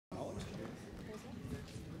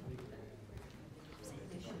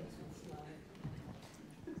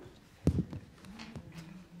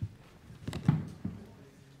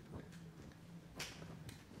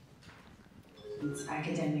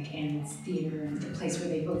academic and it's theater and the place where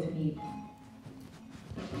they both meet.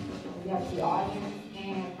 We have the audience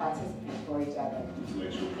and participants for each other.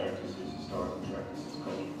 Intellectual practices, historical practices,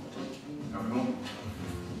 culture. Cameroon.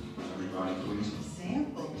 Everybody, please.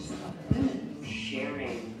 Examples of women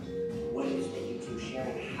sharing what it is that you do,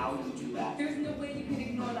 sharing how you do that. There's no way you can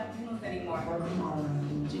ignore Latinos anymore. Working all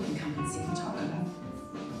around, you can come and see and talk about.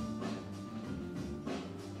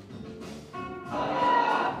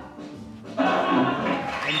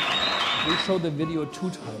 We showed the video 2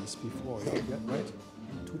 times before, right?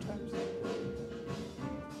 2 times?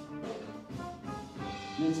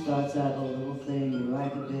 It starts out a little thing, you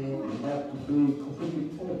like it there, you have to be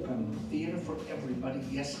completely open. Theater for everybody,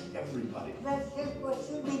 yes, everybody. That's just what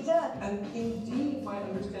should be done. And indeed, my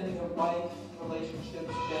understanding of life,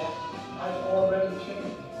 relationships, death, I've already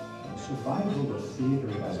changed. Survival of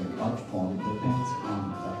theater as an art form depends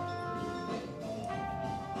on that.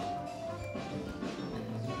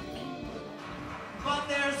 But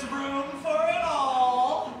there's room for it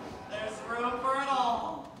all. There's room for it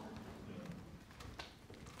all.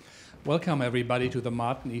 Welcome everybody to the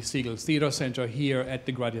Martin E. Segal Theatre Center here at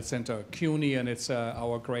the Graduate Center CUNY, and it's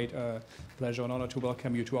our great pleasure and honor to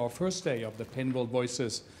welcome you to our first day of the Penn World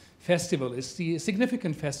Voices Festival. It's the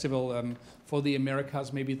significant festival for the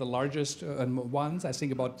Americas, maybe the largest ones. I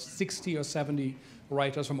think about 60 or 70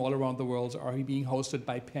 writers from all around the world are being hosted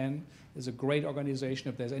by Penn. It's a great organization.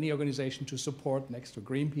 If there's any organization to support next to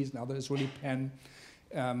Greenpeace and others, really Penn.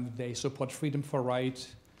 They support Freedom for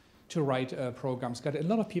Right to write programs, got a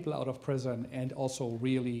lot of people out of prison, and also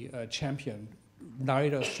really champion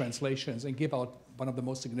writers' translations and give out one of the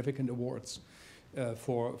most significant awards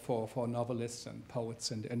for novelists and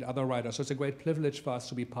poets and other writers. So it's a great privilege for us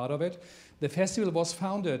to be part of it. The festival was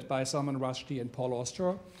founded by Salman Rushdie and Paul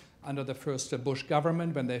Auster under the first Bush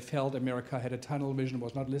government, when they felt America had a tunnel vision,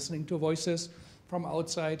 was not listening to voices from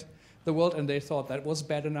outside the world, and they thought that was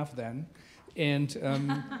bad enough then. And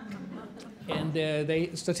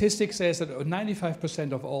statistics says that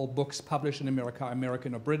 95% of all books published in America are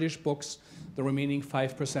American or British books. The remaining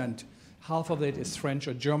 5%, half of it is French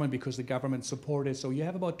or German because the government supported. So you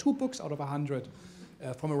have about 2 books out of 100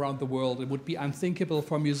 from around the world. It would be unthinkable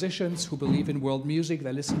for musicians who believe in world music.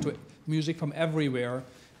 They listen to music from everywhere,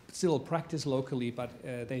 still practice locally, but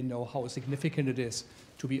they know how significant it is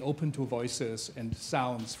to be open to voices and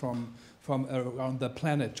sounds from around the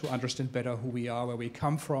planet to understand better who we are, where we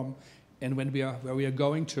come from, and where we are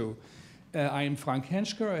going to. I am Frank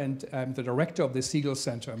Henschker, and I'm the director of the Segal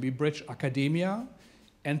Center. We bridge academia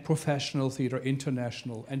and professional theater,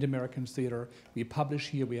 international and American theater. We publish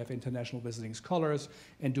here, we have international visiting scholars,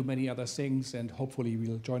 and do many other things, and hopefully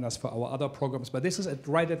you'll join us for our other programs. But this is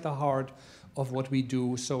right at the heart of what we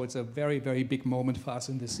do, so it's a very, very big moment for us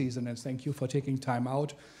in this season, and thank you for taking time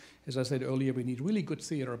out. As I said earlier, we need really good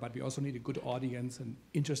theater, but we also need a good audience, an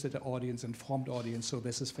interested audience, informed audience, so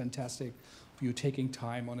this is fantastic for you taking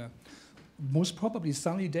time on a most probably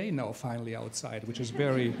sunny day now finally outside, which is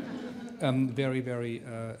very, very, very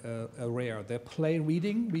rare. The play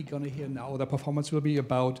reading we're going to hear now, the performance will be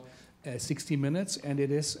about 60 minutes, and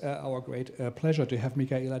it is our great pleasure to have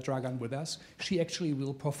Mihaela Drăgan with us. She actually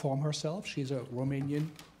will perform herself. She's a Romanian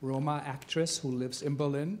Roma actress who lives in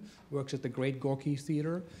Berlin, works at the Great Gorky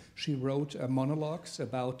Theater. She wrote monologues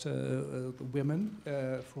about women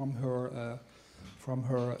from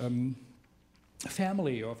her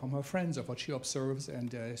family or from her friends, of what she observes,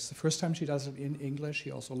 and it's the first time she does it in English. She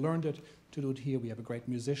also learned it to do it here. We have a great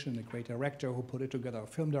musician, a great director who put it together, a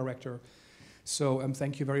film director. So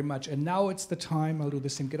thank you very much. And now it's the time, I'll do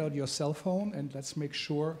this thing, get out your cell phone and let's make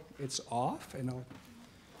sure it's off. And I'll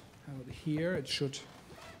have it here, it should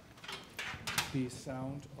be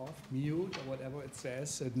sound off, mute, or whatever it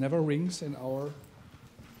says. It never rings in our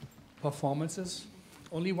performances.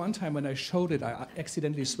 Only one time when I showed it, I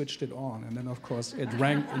accidentally switched it on, and then of course it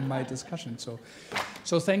rang in my discussion. So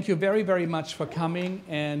thank you very, very much for coming,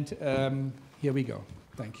 and here we go.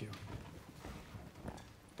 Thank you.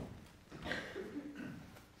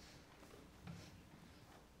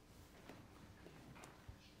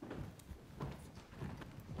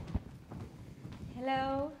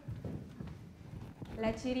 Hello,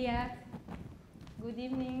 La Chiriac, good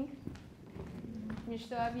evening,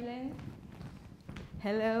 Mishto Abilen.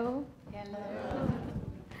 Hello. Hello.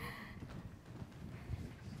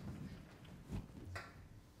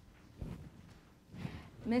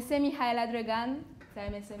 Mese Mihaela Drăgan,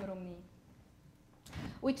 Mesem Romni,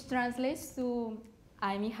 which translates to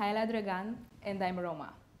I'm Mihaela Drăgan and I'm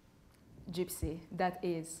Roma, Gypsy, that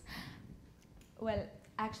is. Well,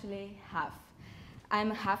 actually half. I'm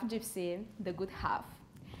half Gypsy, the good half.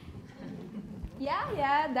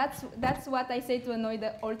 Yeah, that's what I say to annoy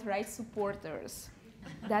the alt-right supporters.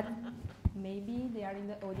 That maybe they are in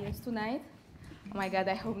the audience tonight. Oh my God,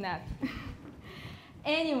 I hope not.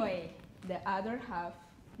 Anyway, the other half,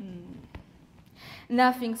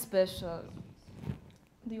 nothing special.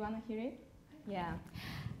 Do you want to hear it? Yeah.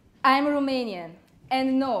 I'm Romanian,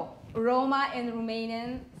 and no, Roma and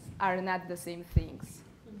Romanians are not the same things.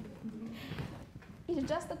 It's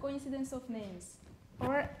just a coincidence of names.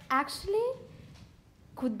 Or actually,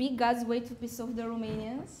 could be God's way to piss off the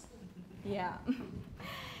Romanians? Yeah.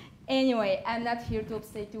 Anyway, I'm not here to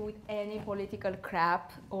upset you with any political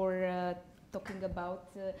crap or talking about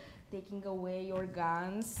taking away your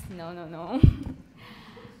guns. No.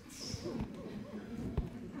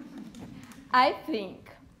 I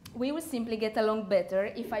think we will simply get along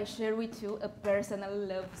better if I share with you a personal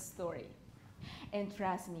love story. And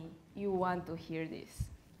trust me, you want to hear this.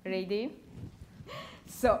 Ready?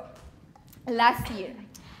 So, last year,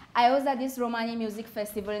 I was at this Romani music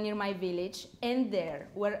festival near my village, and there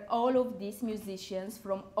were all of these musicians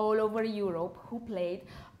from all over Europe who played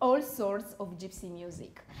all sorts of gypsy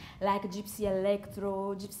music, like gypsy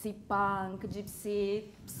electro, gypsy punk, gypsy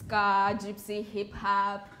ska, gypsy hip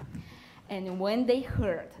hop. And when they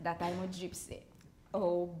heard that I'm a gypsy,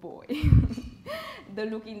 oh boy, the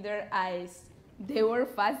look in their eyes, they were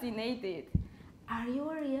fascinated. Are you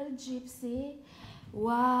a real gypsy?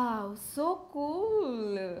 Wow, so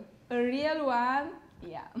cool. A real one?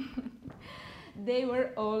 Yeah. They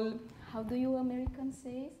were all, how do you Americans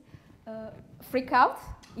say it? Freak out?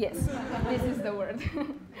 Yes, this is the word.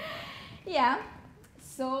 Yeah,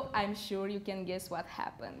 so I'm sure you can guess what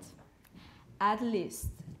happened. At least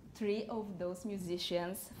 3 of those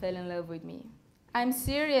musicians fell in love with me. I'm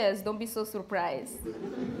serious, don't be so surprised.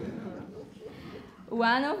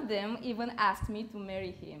 One of them even asked me to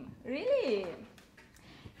marry him. Really?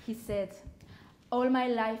 He said, all my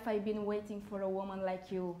life I've been waiting for a woman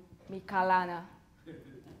like you, Mihaela.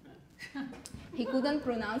 He couldn't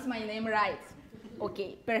pronounce my name right.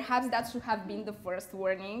 Okay, perhaps that should have been the first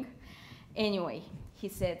warning. Anyway, he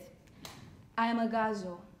said, I'm a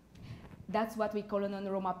gajo. That's what we call a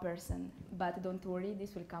non-Roma person, but don't worry,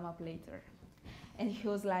 this will come up later. And he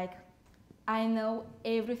was like, I know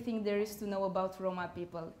everything there is to know about Roma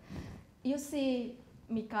people. You see,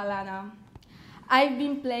 Mihaela, I've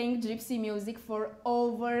been playing gypsy music for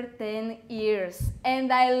over 10 years,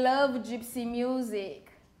 and I love gypsy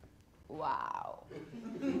music. Wow.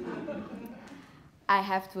 I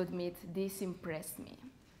have to admit, this impressed me.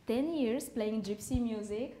 10 years playing gypsy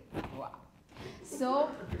music? Wow. So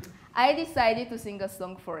I decided to sing a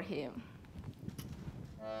song for him.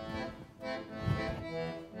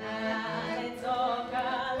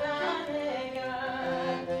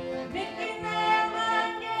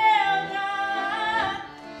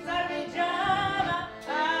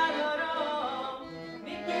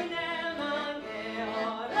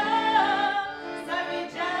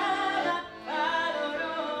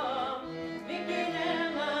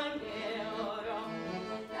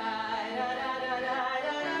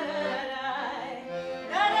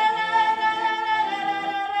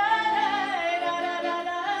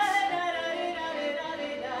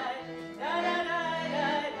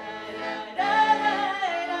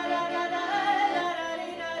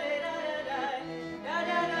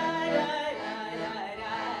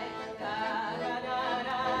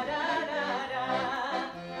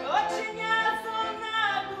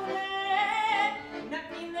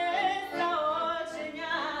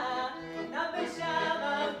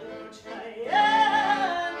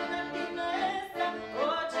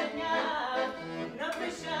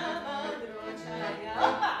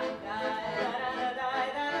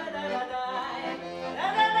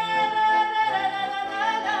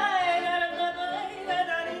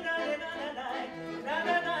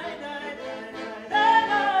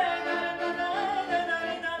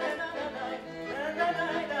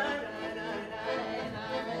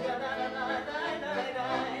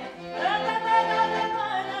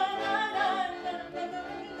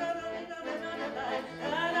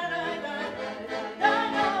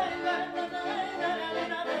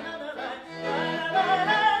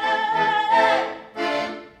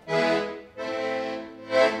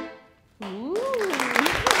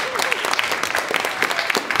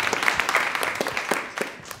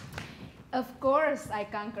 I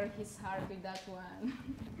conquered his heart with that one.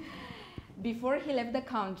 Before he left the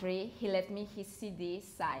country, he left me his CD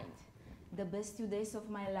signed. The best 2 days of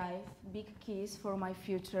my life, big kiss for my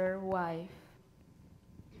future wife.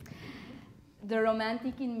 The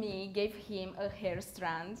romantic in me gave him a hair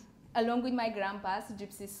strand, along with my grandpa's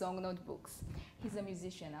gypsy song notebooks. He's a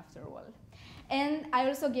musician after all. And I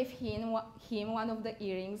also gave him one of the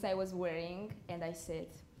earrings I was wearing, and I said,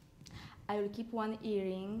 I will keep one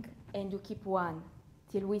earring and you keep one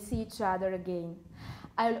till we see each other again.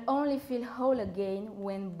 I'll only feel whole again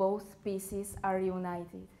when both pieces are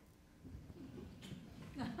reunited.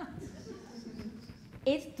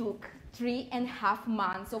 It took 3.5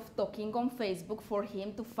 months of talking on Facebook for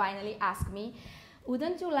him to finally ask me,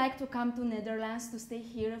 wouldn't you like to come to Netherlands to stay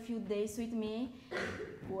here a few days with me?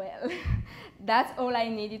 Well, that's all I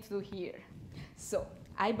needed to hear. So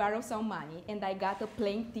I borrowed some money and I got a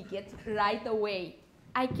plane ticket right away.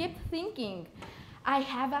 I kept thinking, I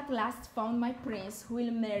have at last found my prince who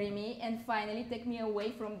will marry me and finally take me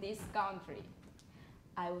away from this country.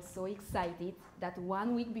 I was so excited that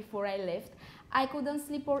 1 week before I left, I couldn't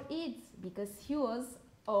sleep or eat because he was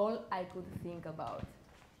all I could think about.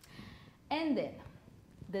 And then,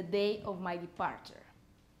 the day of my departure,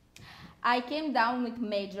 I came down with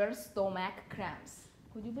major stomach cramps.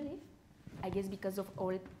 Could you believe? I guess because of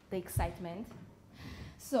all the excitement.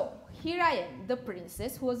 So, here I am, the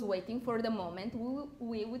princess who was waiting for the moment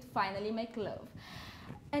we would finally make love.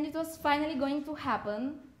 And it was finally going to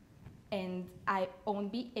happen, and I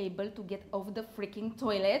won't be able to get off the freaking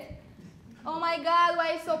toilet. Oh my God,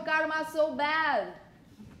 why is so karma so bad?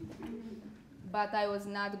 But I was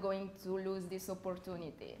not going to lose this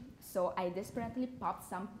opportunity. So I desperately popped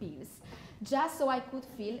some pills just so I could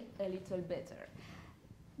feel a little better.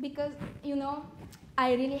 Because, you know,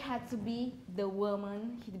 I really had to be the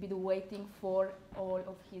woman he'd been waiting for all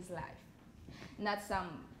of his life, not some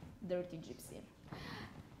dirty gypsy.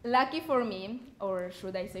 Lucky for me, or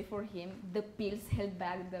should I say for him, the pills held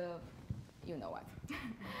back the, you know what.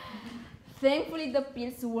 Thankfully, the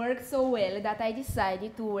pills worked so well that I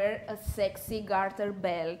decided to wear a sexy garter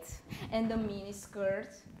belt and a mini skirt.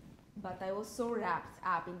 But I was so wrapped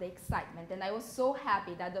up in the excitement and I was so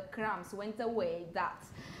happy that the cramps went away that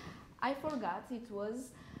I forgot it was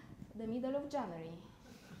the middle of January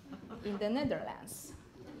in the Netherlands.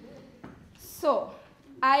 So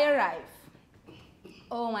I arrived.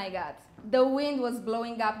 Oh my God, the wind was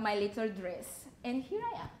blowing up my little dress. And here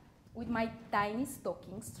I am, with my tiny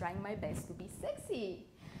stockings, trying my best to be sexy.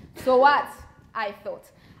 So what? I thought,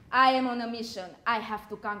 I am on a mission. I have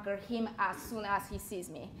to conquer him as soon as he sees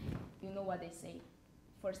me. You know what they say,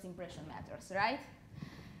 first impression matters, right?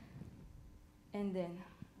 And then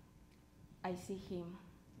I see him.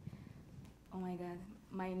 Oh my God,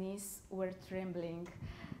 my knees were trembling,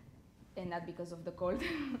 and not because of the cold.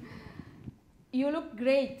 You look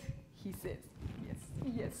great, he says. Yes,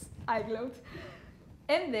 yes, I glowed.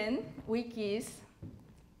 And then we kissed.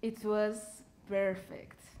 It was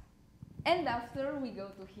perfect. And after we go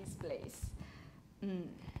to his place.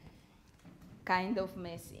 Kind of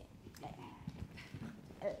messy.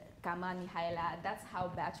 Come on, Mihaela, that's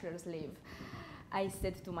how bachelors live. I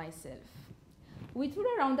said to myself. We tour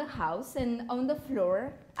around the house, and on the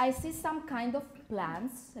floor, I see some kind of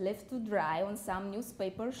plants left to dry on some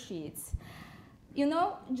newspaper sheets. You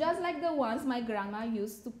know, just like the ones my grandma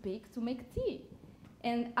used to pick to make tea.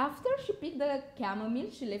 And after she picked the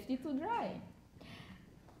chamomile, she left it to dry.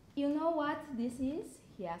 You know what this is?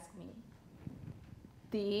 He asked me.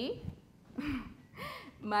 Tea?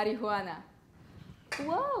 Marijuana.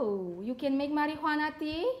 Whoa, you can make marijuana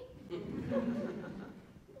tea?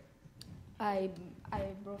 I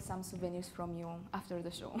brought some souvenirs from you after the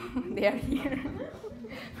show. They are here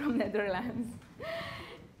from Netherlands.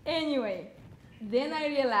 Anyway, then I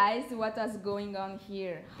realized what was going on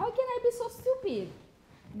here. How can I be so stupid?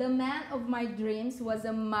 The man of my dreams was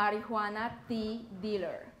a marijuana tea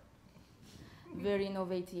dealer. Very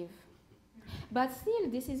innovative. But still,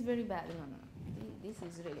 this is very bad. No. This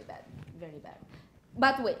is really bad, very bad.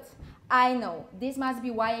 But wait, I know. This must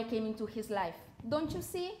be why I came into his life. Don't you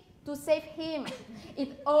see? To save him.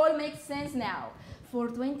 It all makes sense now. For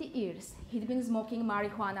 20 years, he'd been smoking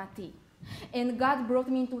marijuana tea. And God brought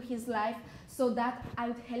me into his life so that I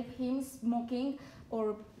would help him smoking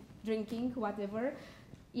or drinking, whatever.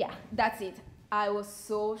 Yeah, that's it. I was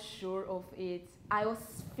so sure of it. I was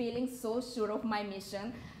feeling so sure of my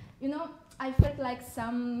mission. You know, I felt like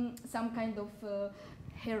some kind of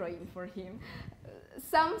heroine for him.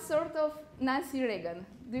 Some sort of Nancy Reagan.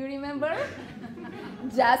 Do you remember?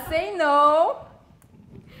 Just say no.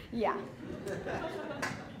 Yeah.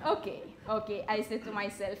 Okay, I said to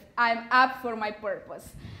myself, I'm up for my purpose.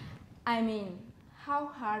 I mean, how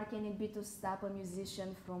hard can it be to stop a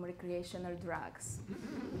musician from recreational drugs?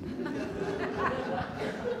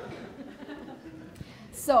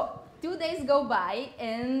 So, 2 days go by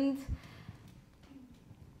and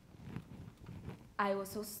I was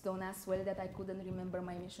so stoned as well that I couldn't remember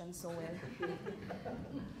my mission so well.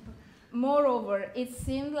 Moreover, it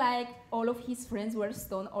seemed like all of his friends were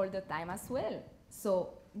stoned all the time as well. So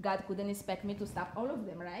God couldn't expect me to stop all of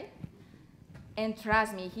them, right? And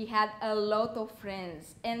trust me, he had a lot of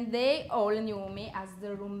friends, and they all knew me as the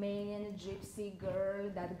Romanian gypsy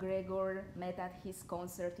girl that Gregor met at his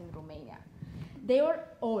concert in Romania. They were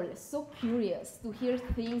all so curious to hear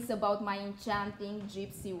things about my enchanting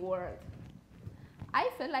gypsy world. I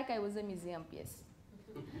felt like I was a museum piece.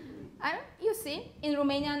 And you see, in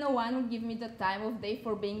Romania, no one would give me the time of day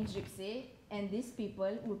for being gypsy, and these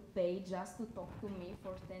people would pay just to talk to me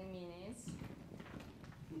for 10 minutes.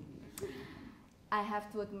 I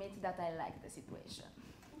have to admit that I liked the situation.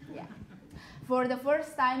 Yeah. For the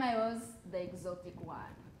first time, I was the exotic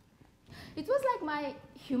one. It was like my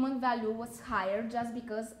human value was higher just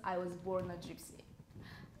because I was born a gypsy.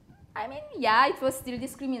 I mean, yeah, it was still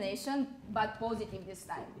discrimination, but positive this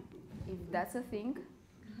time, if that's a thing.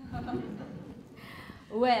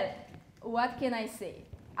 Well, what can I say?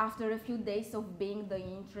 After a few days of being the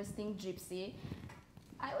interesting gypsy,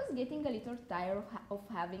 I was getting a little tired of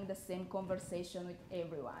having the same conversation with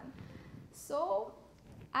everyone. So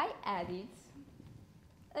I added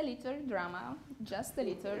a little drama, just a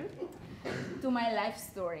little, to my life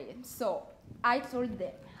story. So I told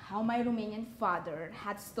them how my Romanian father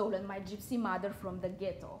had stolen my gypsy mother from the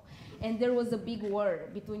ghetto, and there was a big war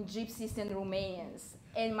between gypsies and Romanians.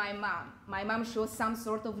 And my mom, she was some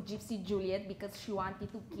sort of gypsy Juliet because she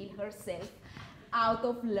wanted to kill herself out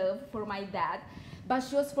of love for my dad, but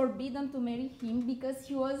she was forbidden to marry him because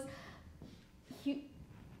he was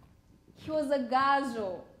a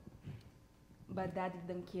gajo. But Dad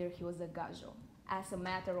didn't care he was a gajo. As a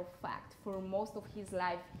matter of fact, for most of his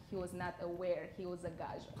life, he was not aware he was a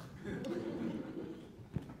gajo.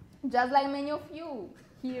 Just like many of you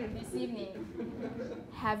here this evening.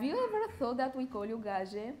 Have you ever thought that we call you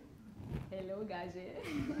gaje? Hello, gaje.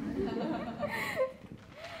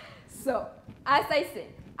 So, as I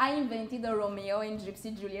said, I invented a Romeo and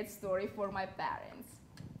Gypsy Juliet story for my parents.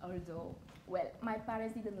 Although, well, my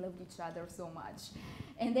parents didn't love each other so much.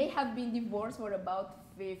 And they have been divorced for about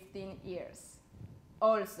 15 years.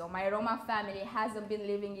 Also, my Roma family hasn't been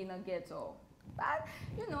living in a ghetto. But,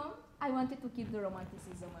 you know, I wanted to keep the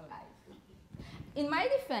romanticism alive. In my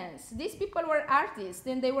defense, these people were artists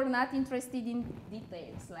and they were not interested in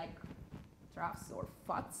details like troughs or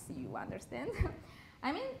futs, you understand?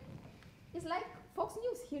 I mean, it's like Fox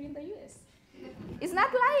News here in the US. It's not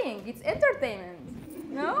lying, it's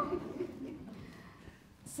entertainment, no?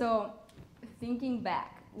 So, thinking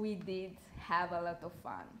back, we did have a lot of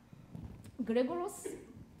fun. Gregor was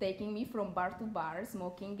taking me from bar to bar,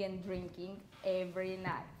 smoking and drinking every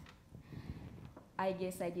night. I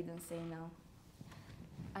guess I didn't say no.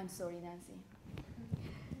 I'm sorry, Nancy.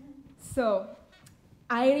 So,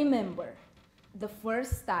 I remember the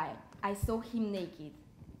first time I saw him naked.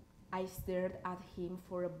 I stared at him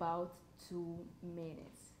for about 2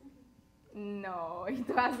 minutes. No, it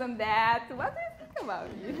wasn't that. What do you think about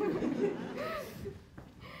it?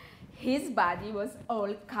 His body was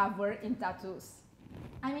all covered in tattoos.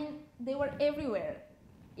 I mean, they were everywhere,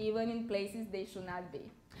 even in places they should not be.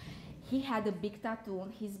 He had a big tattoo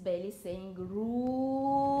on his belly saying,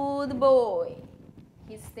 "Rude boy."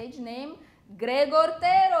 His stage name, Gregor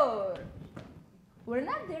Terror. Were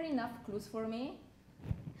not there enough clues for me?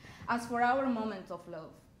 As for our moment of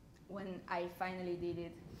love, when I finally did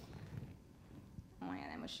it, oh my God,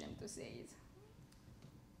 I'm ashamed to say it.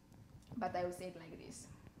 But I will say it like this.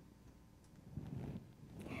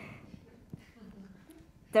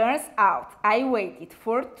 Turns out I waited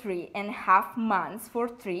for 3.5 months for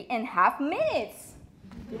 3.5 minutes.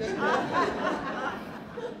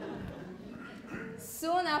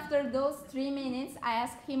 Soon after those 3 minutes, I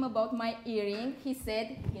asked him about my earring. He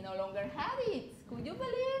said he no longer had it. Could you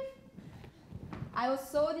believe? I was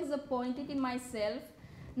so disappointed in myself.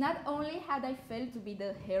 Not only had I failed to be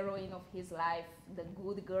the heroine of his life, the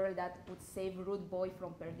good girl that would save rude boy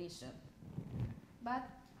from perdition, but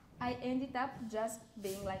I ended up just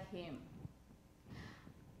being like him.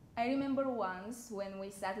 I remember once when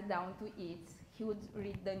we sat down to eat, he would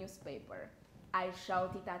read the newspaper. I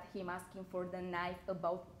shouted at him asking for the knife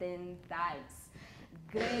about 10 times.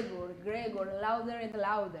 Gregor, Gregor, louder and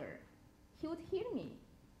louder. He would hear me,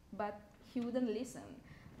 but he wouldn't listen.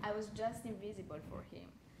 I was just invisible for him.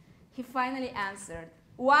 He finally answered,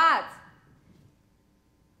 "What?"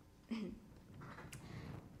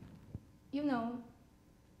 You know,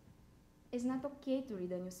 it's not okay to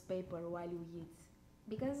read a newspaper while you eat,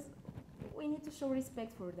 because we need to show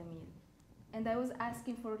respect for the meal. And I was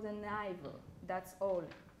asking for the knife, that's all.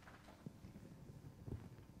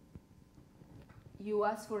 you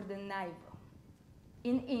ask for the knife.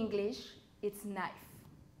 In English, it's knife.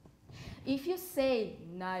 If you say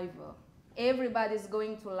knife, everybody's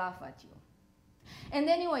going to laugh at you. And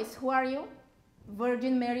anyways, who are you?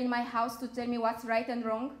 Virgin Mary in my house to tell me what's right and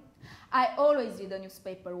wrong? I always read the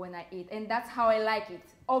newspaper when I eat, and that's how I like it,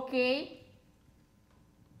 okay?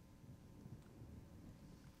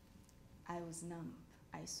 I was numb,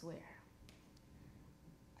 I swear.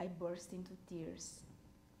 I burst into tears,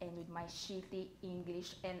 and with my shitty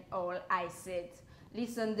English and all, I said,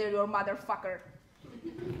 listen there, you motherfucker.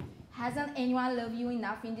 Hasn't anyone loved you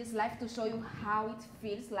enough in this life to show you how it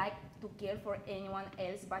feels like to care for anyone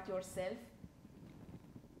else but yourself?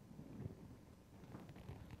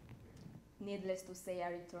 Needless to say,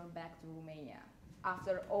 I returned back to Romania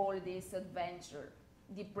after all this adventure,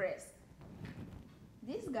 depressed.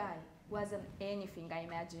 This guy wasn't anything I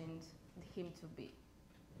imagined him to be.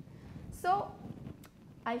 So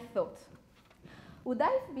I thought, would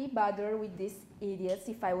I be bothered with these idiots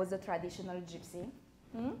if I was a traditional gypsy?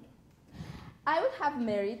 I would have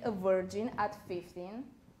married a virgin at 15,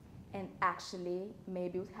 and actually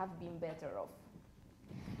maybe would have been better off.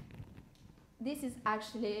 This is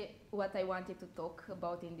actually what I wanted to talk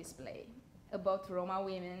about in this play, about Roma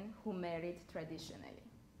women who married traditionally.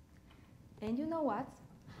 And you know what?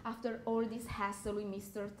 After all this hassle with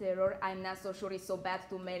Mr. Terror, I'm not so sure it's so bad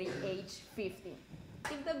to marry age 50.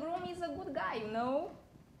 If the groom is a good guy, you know?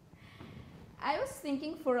 I was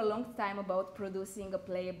thinking for a long time about producing a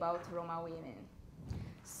play about Roma women.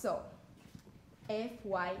 So,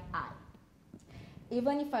 FYI.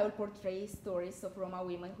 Even if I will portray stories of Roma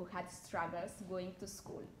women who had struggles going to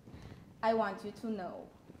school, I want you to know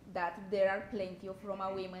that there are plenty of Roma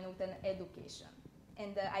women with an education.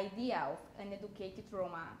 And the idea of an educated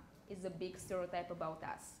Roma is a big stereotype about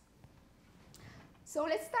us. So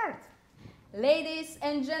let's start. Ladies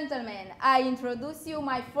and gentlemen, I introduce you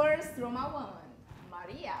my first Roma woman,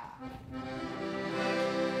 Maria.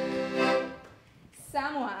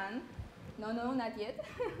 Someone, no, not yet.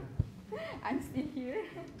 I'm still here.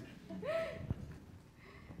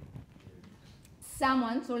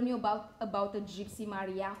 Someone told me about a gypsy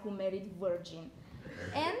Maria who married virgin.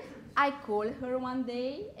 And I called her one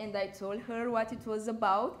day and I told her what it was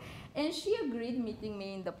about, and she agreed meeting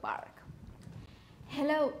me in the park.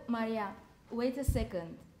 Hello, Maria. Wait a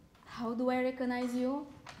second. How do I recognize you?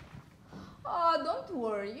 Oh, don't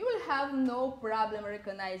worry. You will have no problem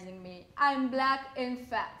recognizing me. I'm black and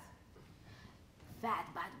fat. Fat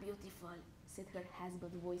but beautiful, said her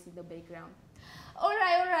husband's voice in the background. All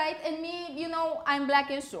right. And me, you know, I'm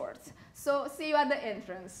black and short. So see you at the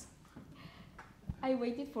entrance. I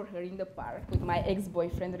waited for her in the park with my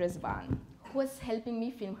ex-boyfriend Răzvan, who was helping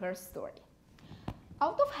me film her story.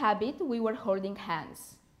 Out of habit, we were holding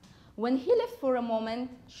hands. When he left for a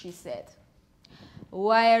moment, she said,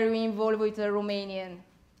 why are you involved with a Romanian?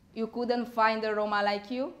 You couldn't find a Roma like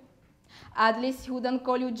you? At least he wouldn't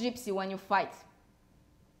call you gypsy when you fight.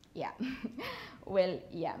 Yeah, well,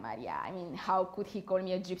 yeah, Maria, I mean, how could he call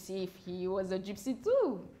me a gypsy if he was a gypsy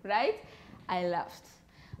too, right? I laughed.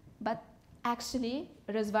 But actually,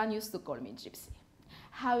 Răzvan used to call me gypsy.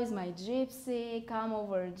 How is my gypsy? Come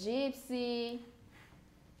over, gypsy.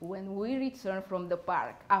 When we returned from the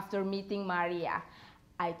park after meeting Maria,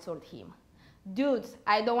 I told him, dude,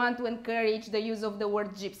 I don't want to encourage the use of the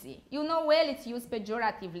word gypsy. You know well it's used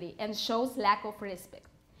pejoratively and shows lack of respect.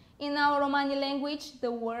 In our Romani language,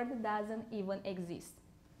 the word doesn't even exist.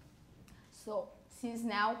 So, since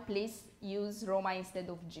now, please use Roma instead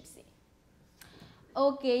of gypsy.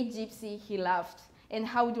 Okay, gypsy, he laughed. And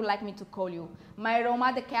how would you like me to call you? My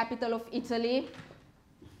Roma, the capital of Italy?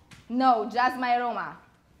 No, just my Roma.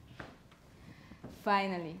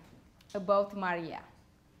 Finally, about Maria.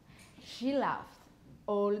 She laughed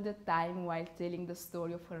all the time while telling the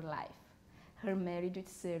story of her life. Her marriage with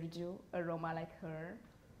Sergio, a Roma like her,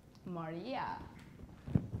 Maria.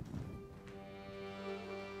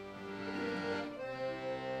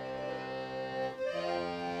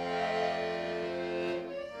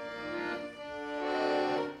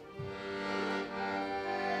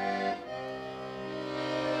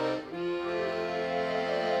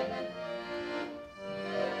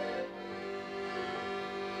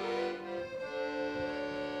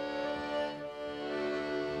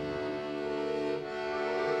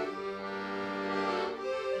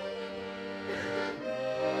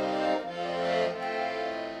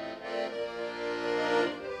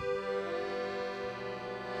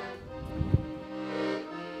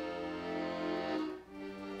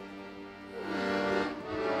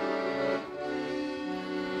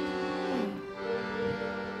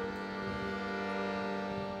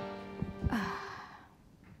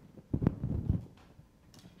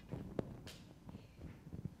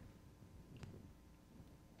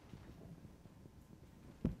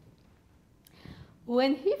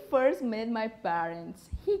 When he first met my parents,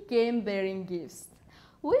 he came bearing gifts,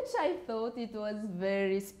 which I thought it was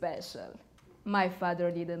very special. My father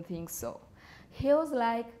didn't think so. He was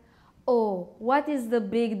like, oh, what is the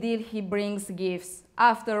big deal he brings gifts?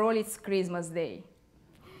 After all, it's Christmas Day.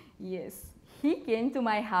 Yes, he came to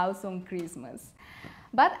my house on Christmas.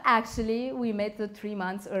 But actually, we met 3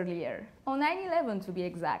 months earlier, on 9/11 to be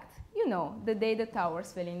exact. You know, the day the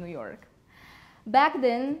towers fell in New York. Back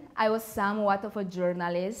then, I was somewhat of a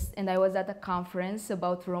journalist, and I was at a conference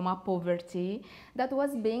about Roma poverty that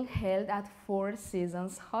was being held at Four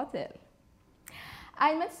Seasons Hotel.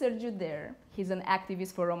 I met Sergio there. He's an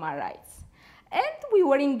activist for Roma rights. And we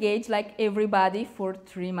were engaged like everybody for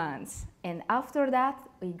 3 months. And after that,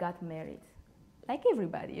 we got married. Like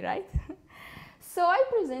everybody, right? So I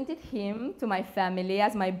presented him to my family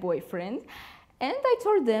as my boyfriend, and I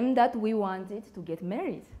told them that we wanted to get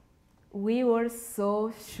married. We were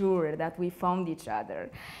so sure that we found each other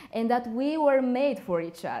and that we were made for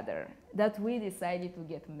each other, that we decided to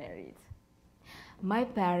get married. My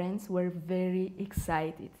parents were very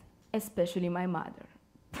excited, especially my mother.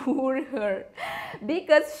 Poor her,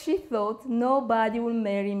 because she thought nobody would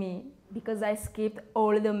marry me because I skipped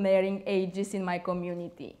all the marrying ages in my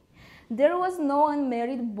community. There was no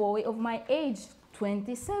unmarried boy of my age,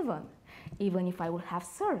 27, even if I would have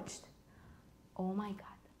searched. Oh my God.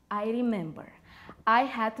 I remember I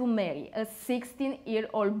had to marry a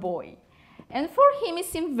 16-year-old boy. And for him, it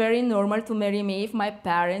seemed very normal to marry me if my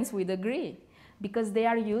parents would agree, because they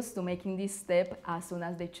are used to making this step as soon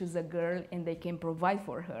as they choose a girl and they can provide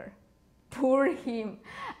for her. Poor him,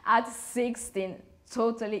 at 16,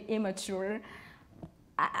 totally immature.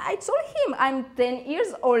 I told him I'm 10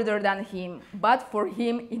 years older than him, but for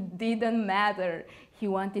him, it didn't matter. He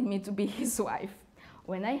wanted me to be his wife.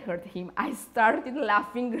 When I heard him, I started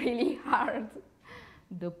laughing really hard.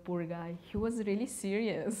 The poor guy, he was really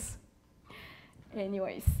serious.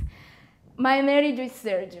 Anyways, my marriage with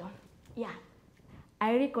Sergio. Yeah,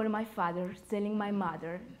 I recall my father telling my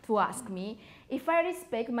mother to ask me if I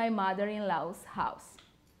respect my mother-in-law's house.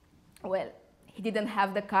 Well, he didn't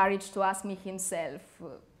have the courage to ask me himself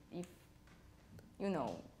if, you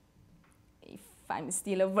know, if I'm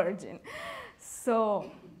still a virgin.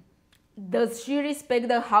 So, does she respect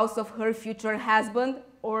the house of her future husband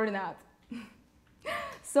or not?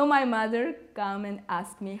 So my mother came and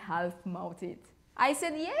asked me half-mouthed. I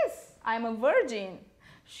said, yes, I'm a virgin.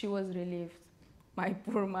 She was relieved, my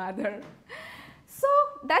poor mother. So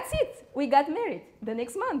that's it. We got married the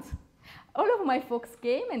next month. All of my folks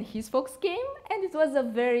came and his folks came, and it was a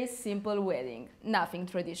very simple wedding, nothing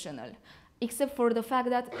traditional, except for the fact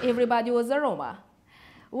that everybody was a Roma.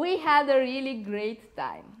 We had a really great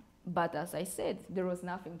time. But as I said, there was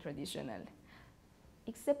nothing traditional,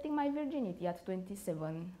 excepting my virginity at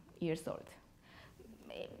 27 years old.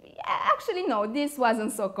 Actually, no, this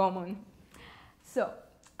wasn't so common. So,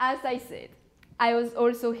 as I said, I was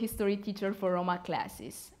also a history teacher for Roma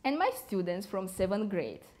classes. And my students from 7th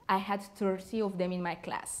grade, I had 30 of them in my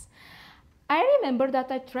class. I remember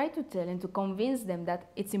that I tried to tell and to convince them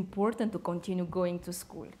that it's important to continue going to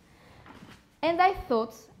school. And I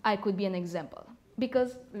thought I could be an example.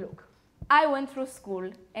 Because, look, I went through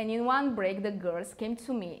school, and in one break, the girls came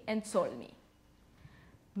to me and told me,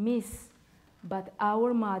 Miss, but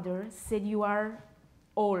our mother said you are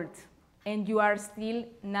old, and you are still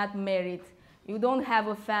not married. You don't have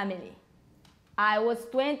a family. I was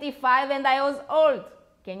 25, and I was old.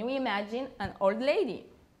 Can you imagine an old lady?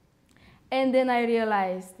 And then I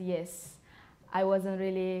realized, yes, I wasn't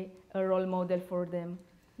really a role model for them.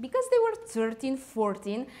 Because they were 13,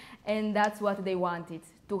 14, and that's what they wanted,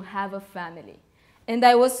 to have a family. And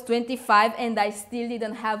I was 25, and I still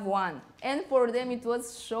didn't have one. And for them, it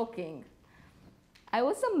was shocking. I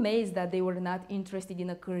was amazed that they were not interested in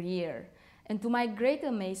a career. And to my great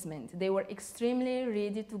amazement, they were extremely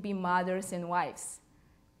ready to be mothers and wives,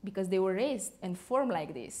 because they were raised and formed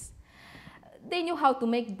like this. They knew how to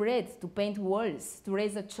make bread, to paint walls, to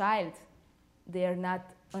raise a child. They are not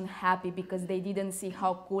unhappy because they didn't see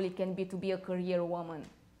how cool it can be to be a career woman.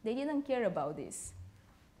 They didn't care about this.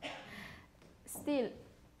 Still,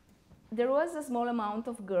 there was a small amount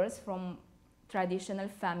of girls from traditional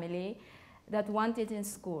family that wanted in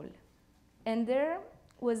school. And there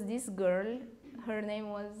was this girl, her name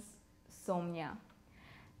was Sonia.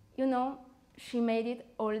 You know, she made it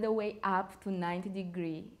all the way up to 9th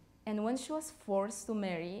degree. And when she was forced to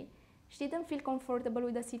marry, she didn't feel comfortable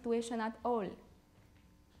with the situation at all.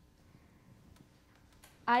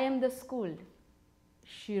 I am the school,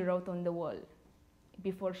 she wrote on the wall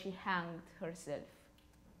before she hanged herself.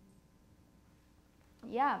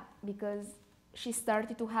 Yeah, because she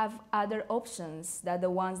started to have other options than the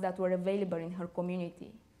ones that were available in her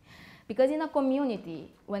community. Because in a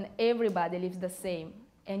community, when everybody lives the same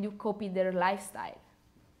and you copy their lifestyle,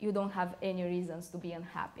 you don't have any reasons to be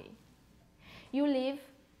unhappy. You live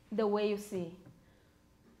the way you see.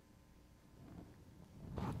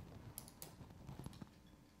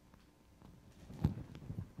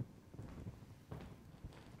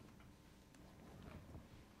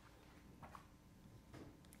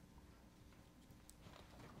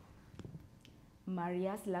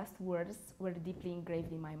 Maria's last words were deeply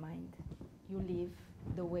engraved in my mind. You live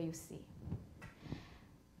the way you see.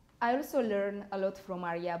 I also learned a lot from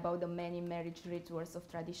Maria about the many marriage rituals of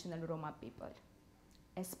traditional Roma people,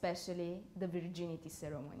 especially the virginity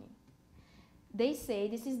ceremony. They say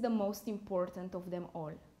this is the most important of them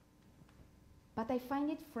all. But I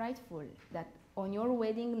find it frightful that on your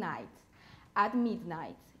wedding night, at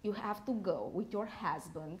midnight, you have to go with your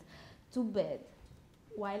husband to bed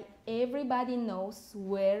while everybody knows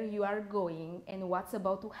where you are going and what's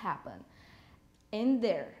about to happen. And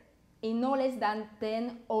there, in no less than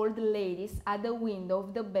 10 old ladies at the window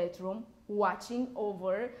of the bedroom watching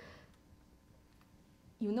over,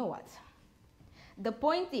 you know what. The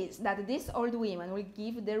point is that these old women will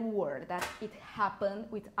give their word that it happened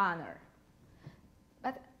with honor.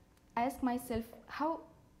 But I ask myself, how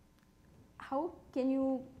can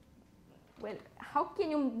you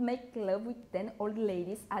make love with 10 old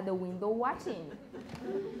ladies at the window watching?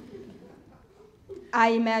 I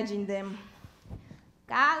imagine them.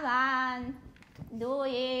 Come on, do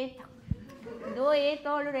it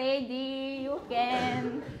already, you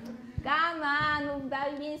can. Come on,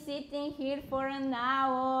 I've been sitting here for an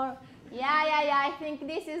hour. Yeah, I think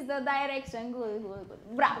this is the direction, good.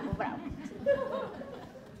 Bravo.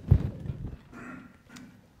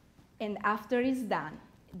 And after it's done,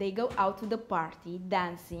 they go out to the party,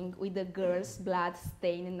 dancing with the girl's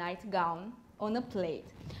blood-stained nightgown on a plate,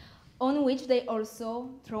 on which they also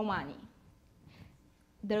throw money.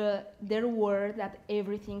 Their word that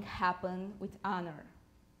everything happened with honor.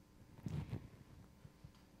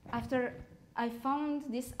 After I found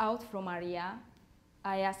this out from Maria,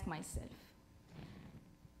 I asked myself,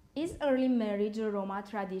 is early marriage a Roma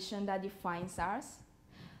tradition that defines us,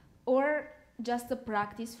 or just a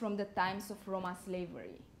practice from the times of Roma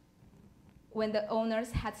slavery, when the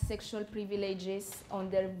owners had sexual privileges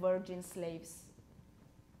on their virgin slaves?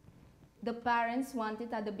 The parents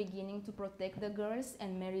wanted at the beginning to protect the girls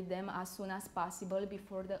and marry them as soon as possible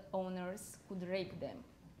before the owners could rape them,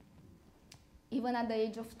 even at the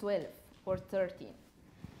age of 12 or 13.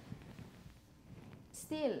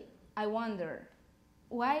 Still, I wonder,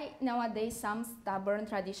 why nowadays some stubborn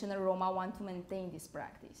traditional Roma want to maintain this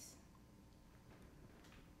practice?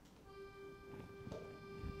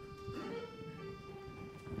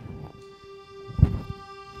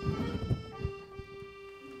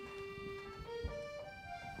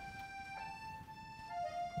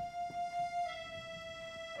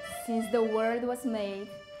 Since the world was made,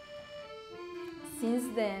 since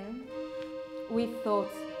then, we thought,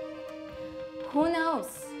 who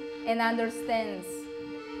knows and understands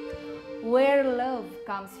where love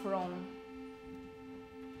comes from?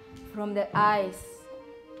 From the eyes,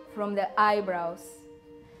 from the eyebrows,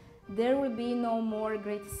 there will be no more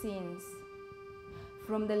great sins.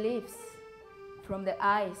 From the lips, from the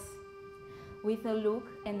eyes, with a look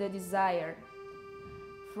and a desire.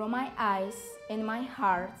 From my eyes and my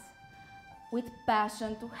heart, with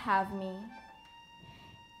passion to have me.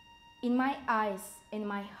 In my eyes and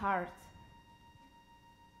my heart,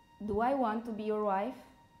 do I want to be your wife?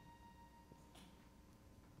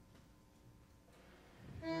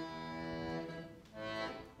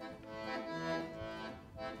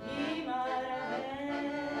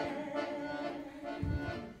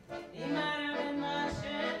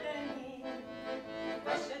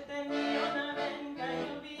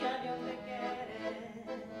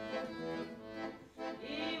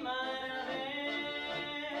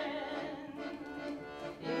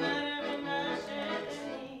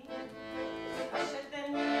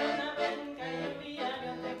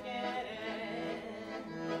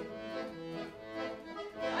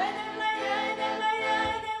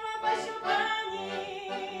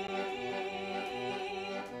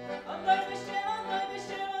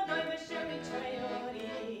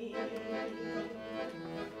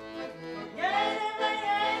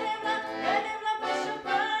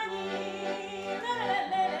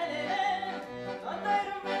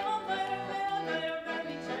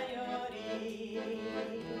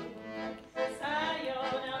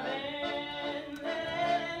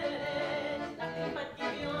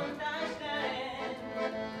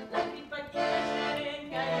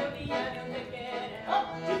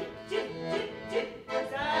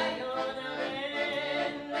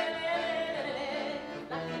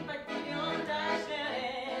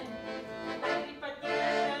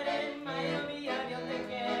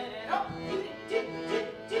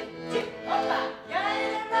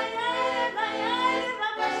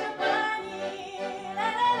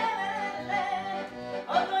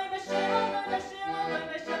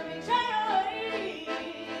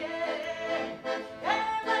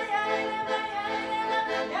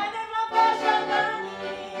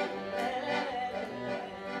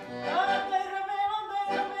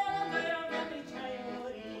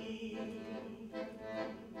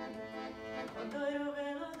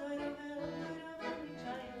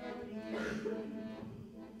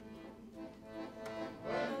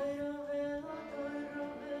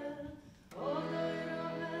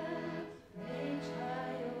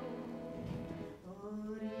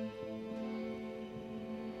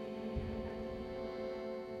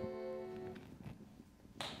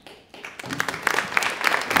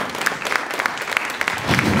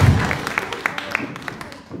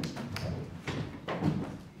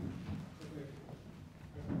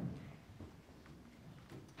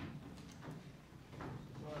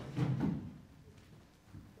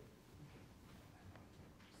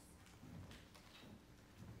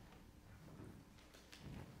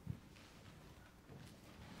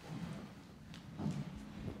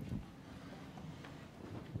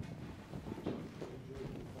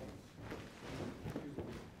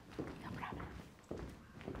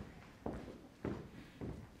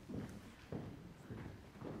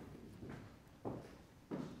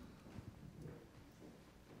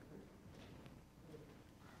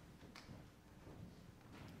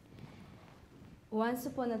 Once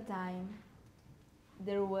upon a time,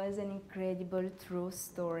 there was an incredible true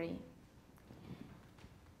story.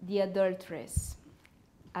 The adulteress,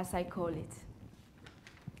 as I call it.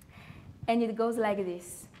 And it goes like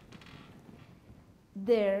this.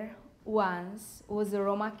 There once was a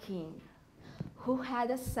Roma king who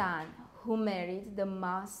had a son who married the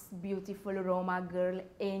most beautiful Roma girl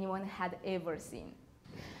anyone had ever seen.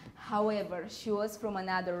 However, she was from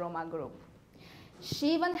another Roma group.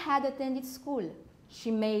 She even had attended school.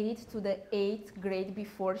 She made it to the 8th grade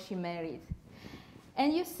before she married.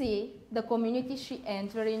 And you see, the community she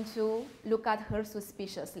entered into looked at her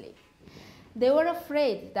suspiciously. They were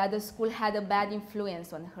afraid that the school had a bad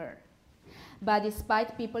influence on her. But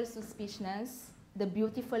despite people's suspicions, the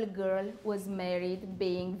beautiful girl was married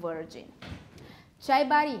being virgin. Chai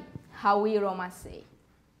bari, how we Roma say.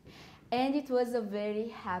 And it was a very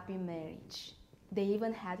happy marriage. They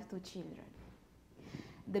even had 2 children.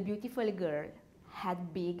 The beautiful girl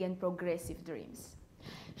had big and progressive dreams.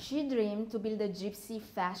 She dreamed to build a gypsy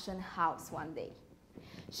fashion house one day.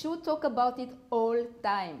 She would talk about it all the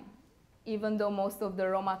time, even though most of the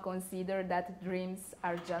Roma consider that dreams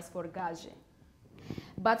are just for gage.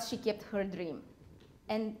 But she kept her dream.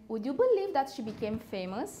 And would you believe that she became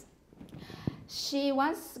famous? She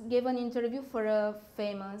once gave an interview for a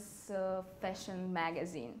famous fashion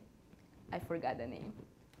magazine. I forgot the name.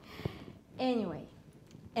 Anyway,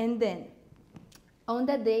 and then, on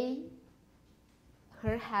the day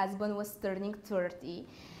her husband was turning 30,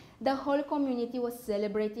 the whole community was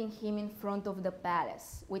celebrating him in front of the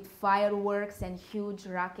palace with fireworks and huge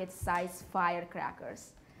rocket-sized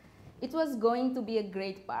firecrackers. It was going to be a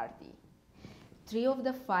great party. 3 of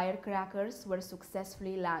the firecrackers were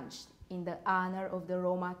successfully launched in the honor of the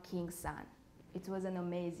Roma king's son. It was an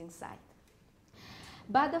amazing sight.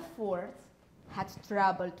 But the 4th had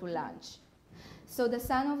trouble to launch. So the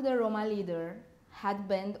son of the Roma leader had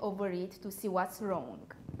bent over it to see what's wrong.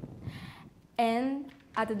 And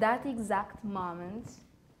at that exact moment,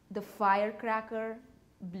 the firecracker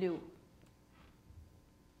blew.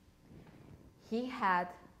 He had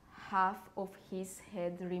half of his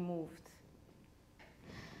head removed.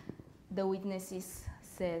 The witnesses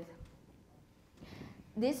said,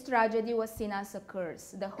 this tragedy was seen as a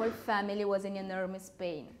curse. The whole family was in enormous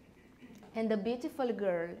pain. And the beautiful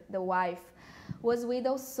girl, the wife, was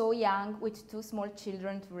widowed so young with 2 small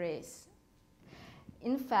children to raise.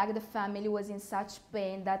 In fact, the family was in such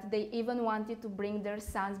pain that they even wanted to bring their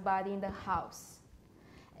son's body in the house.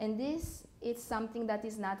 And this is something that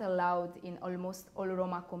is not allowed in almost all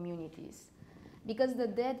Roma communities, because the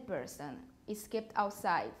dead person is kept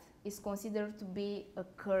outside, is considered to be a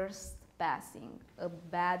cursed passing, a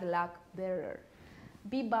bad luck bearer.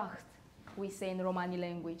 Bibacht, we say in Romani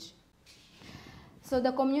language. So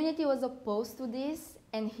the community was opposed to this,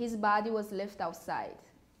 and his body was left outside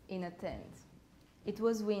in a tent. It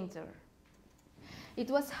was winter.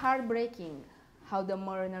 It was heartbreaking how the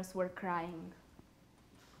mourners were crying.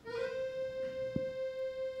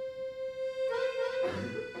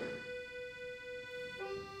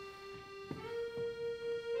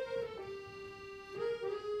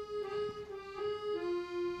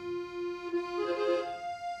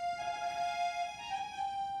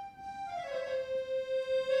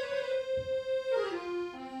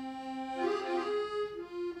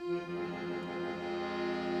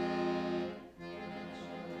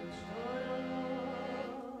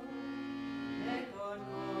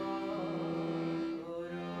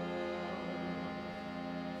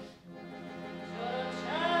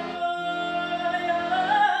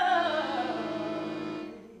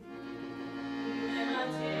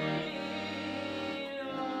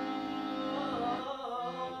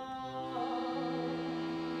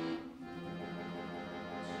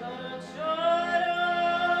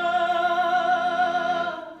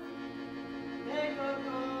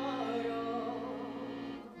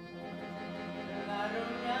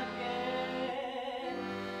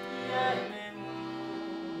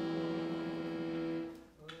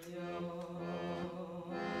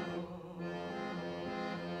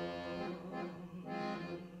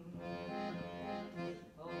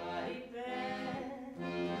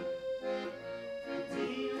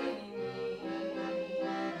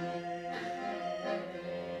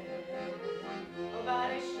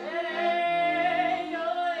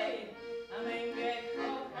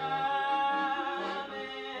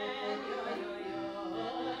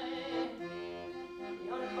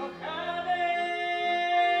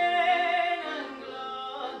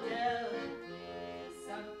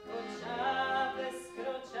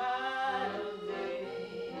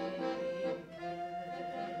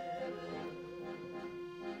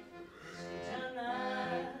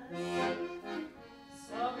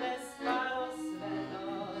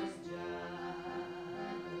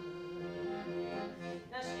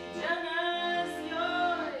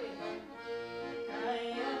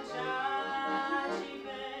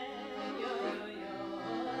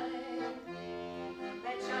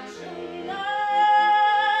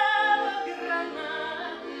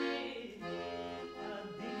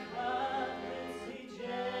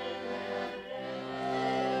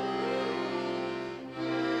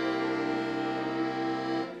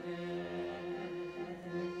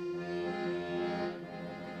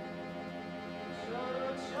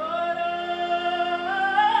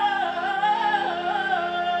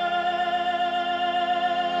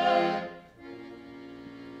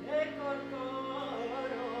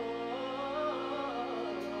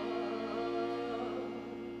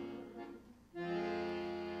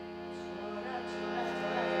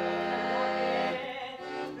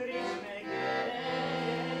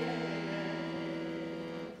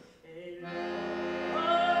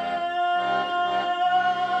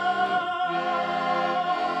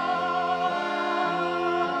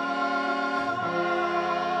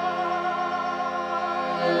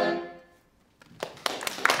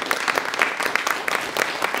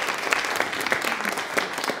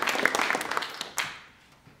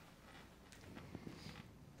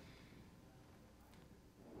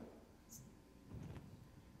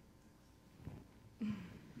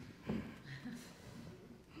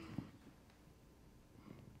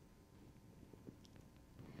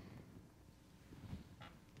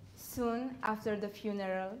 Soon after the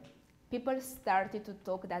funeral, people started to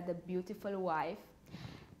talk that the beautiful wife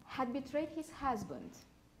had betrayed his husband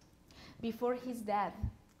before his death,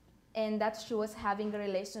 and that she was having a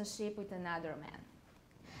relationship with another man.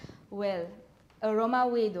 Well, a Roma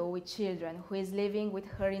widow with children who is living with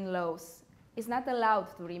her in-laws is not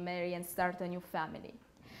allowed to remarry and start a new family.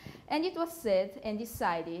 And it was said and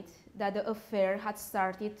decided that the affair had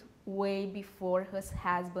started way before her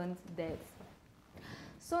husband's death.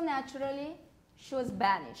 So naturally, she was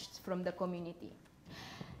banished from the community.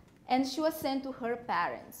 And she was sent to her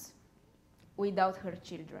parents without her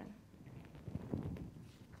children.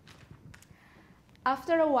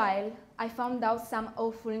 After a while, I found out some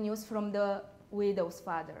awful news from the widow's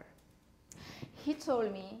father. He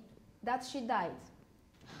told me that she died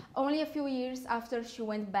only a few years after she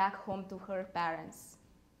went back home to her parents.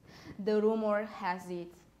 The rumor has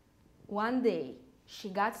it, one day she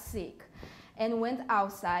got sick and went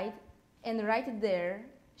outside, and right there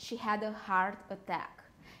she had a heart attack.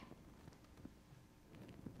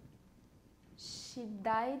 She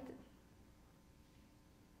died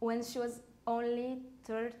when she was only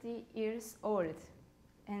 30 years old,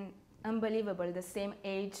 and unbelievable, the same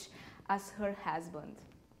age as her husband.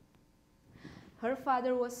 Her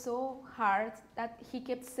father was so hard that he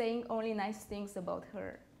kept saying only nice things about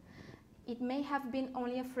her. It may have been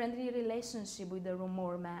only a friendly relationship with the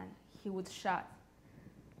rumor man, he would shout.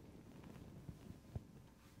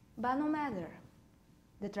 But no matter,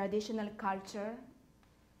 the traditional culture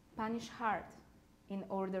punish hard in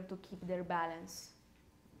order to keep their balance.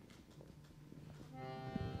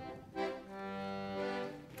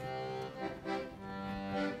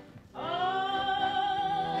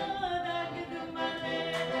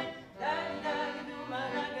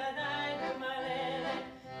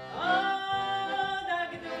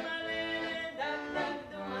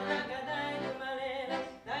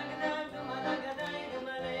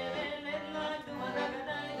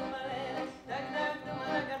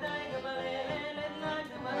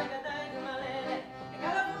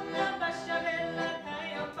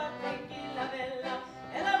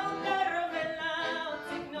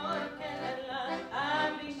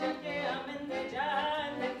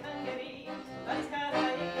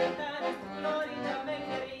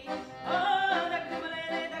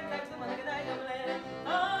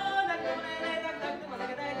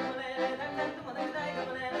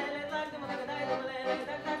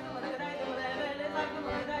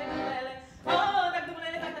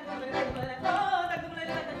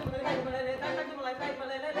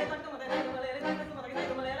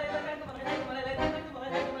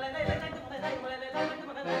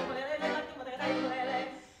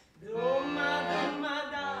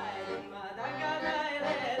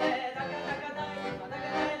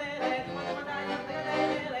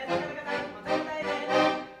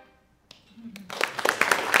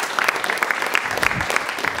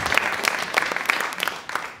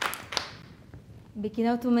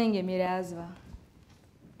 Bikinau tu menge mireazva.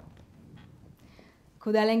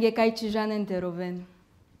 Kudalenge kai chijanen teroven.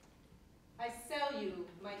 I sell you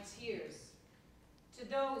my tears to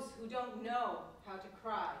those who don't know how to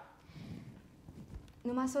cry.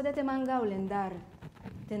 Numa sode te mangaulen dar,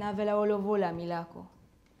 te navela olovola milako.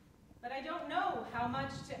 But I don't know how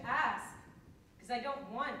much to ask, because I don't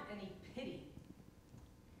want any pity.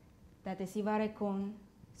 Da te si vare con,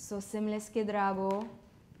 so semleske drago.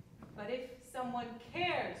 But if someone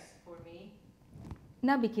cares for me,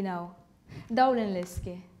 Na bikinau, daulen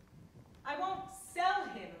leske. I won't sell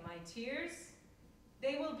him my tears.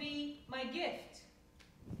 They will be my gift.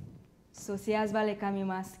 So si azvale kami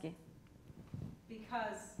maske.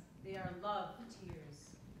 Because they are love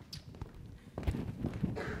tears.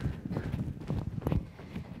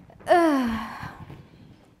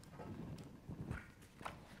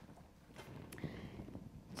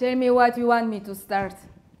 Tell me what you want me to start.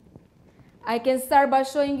 I can start by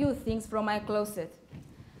showing you things from my closet.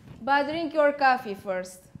 But drink your coffee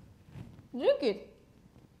first. Drink it.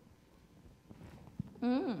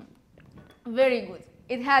 Very good.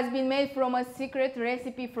 It has been made from a secret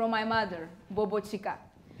recipe from my mother, Bobo Chica.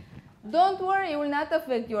 Don't worry, it will not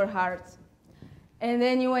affect your heart. And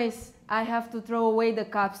anyways, I have to throw away the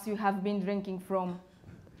cups you have been drinking from.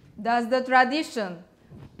 That's the tradition.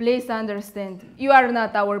 Please understand, you are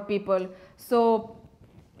not our people, so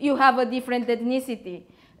you have a different ethnicity.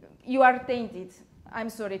 You are tainted, I'm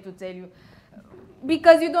sorry to tell you,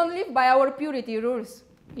 because you don't live by our purity rules.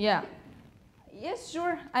 Yeah. Yes,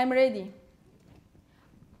 sure, I'm ready.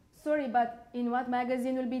 Sorry, but in what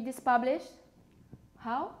magazine will be this published?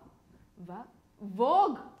 How?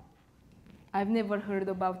 Vogue? I've never heard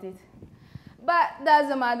about it. But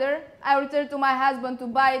doesn't matter. I will tell to my husband to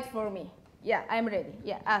buy it for me. Yeah, I'm ready.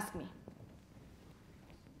 Yeah, ask me.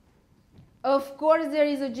 Of course there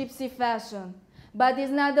is a gypsy fashion, but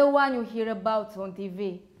it's not the one you hear about on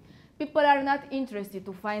TV. People are not interested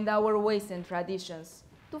to find our ways and traditions,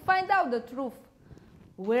 to find out the truth.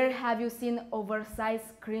 Where have you seen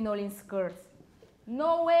oversized crinoline skirts?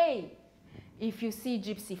 No way! If you see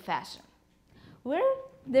gypsy fashion.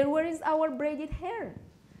 Where is our braided hair?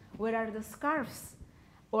 Where are the scarves?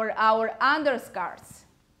 Or our underskirts?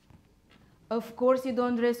 Of course you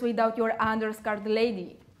don't dress without your underskirt,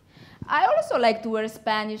 lady. I also like to wear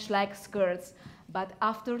Spanish-like skirts, but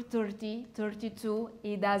after 30, 32,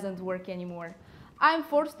 it doesn't work anymore. I'm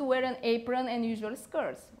forced to wear an apron and usual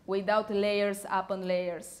skirts, without layers upon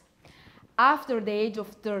layers. After the age of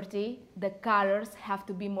 30, the colors have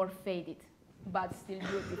to be more faded, but still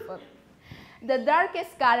beautiful. The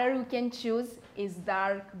darkest color you can choose is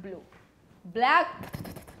dark blue. Black,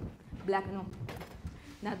 no,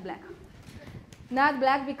 not black. Not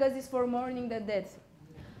black because it's for mourning the dead.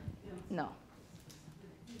 No.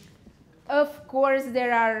 Of course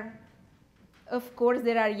there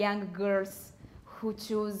are young girls who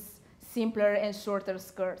choose simpler and shorter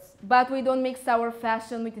skirts, but we don't mix our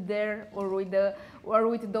fashion with their or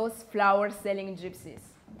with those flower-selling gypsies.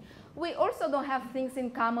 We also don't have things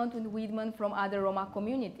in common with women from other Roma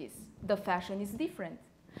communities. The fashion is different.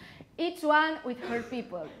 Each one with her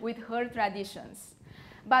people, with her traditions.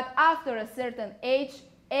 But after a certain age,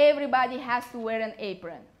 everybody has to wear an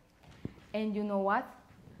apron. And you know what?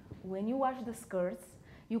 When you wash the skirts,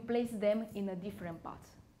 you place them in a different pot.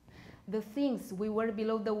 The things we wear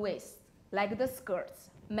below the waist, like the skirts,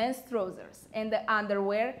 men's trousers, and the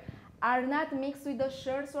underwear, are not mixed with the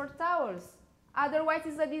shirts or towels. Otherwise,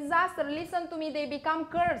 it's a disaster. Listen to me, they become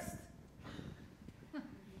cursed.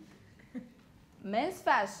 Men's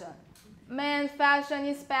fashion. Men's fashion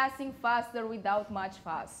is passing faster without much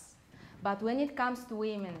fuss. But when it comes to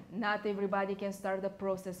women, not everybody can start the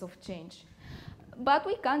process of change. But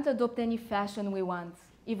we can't adopt any fashion we want,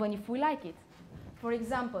 even if we like it. For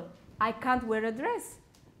example, I can't wear a dress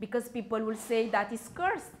because people will say that is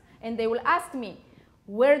cursed, and they will ask me,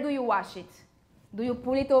 where do you wash it? Do you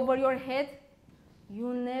pull it over your head?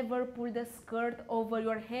 You never pull the skirt over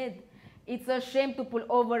your head. It's a shame to pull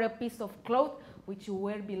over a piece of cloth which you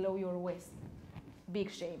wear below your waist.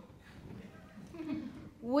 Big shame.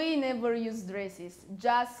 We never use dresses,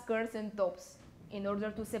 just skirts and tops, in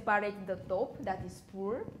order to separate the top that is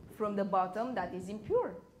pure from the bottom that is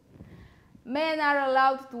impure. Men are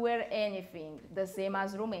allowed to wear anything, the same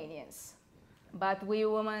as Romanians. But we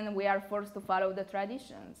women, we are forced to follow the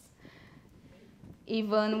traditions,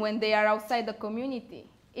 even when they are outside the community.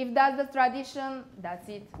 If that's the tradition, that's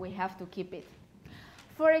it, we have to keep it.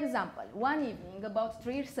 For example, one evening, about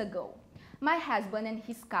 3 years ago, my husband and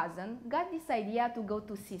his cousin got this idea to go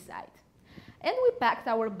to seaside. And we packed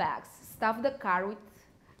our bags, stuffed the car with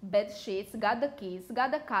bed sheets, got the keys,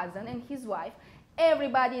 got the cousin and his wife,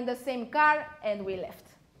 everybody in the same car, and we left.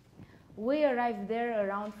 We arrived there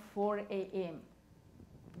around 4 a.m.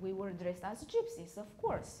 We were dressed as gypsies, of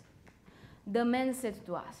course. The man said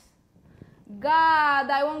to us, God,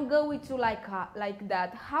 I won't go with you like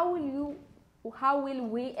that. How will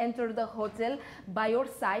we enter the hotel by your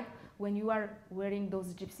side when you are wearing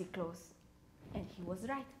those gypsy clothes? And he was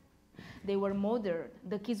right. They were modern,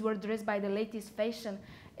 the kids were dressed by the latest fashion,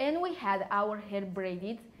 and we had our hair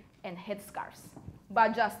braided and headscarves.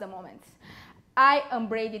 But just a moment. I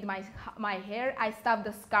unbraided my hair, I stuffed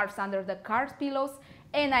the scarves under the car pillows,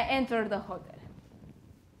 and I entered the hotel.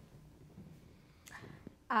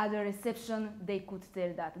 At the reception, they could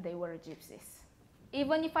tell that they were gypsies.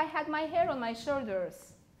 Even if I had my hair on my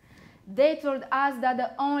shoulders. They told us that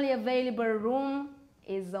the only available room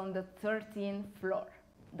is on the 13th floor,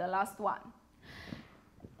 the last one.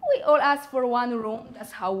 We all asked for one room,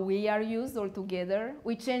 that's how we are used all together.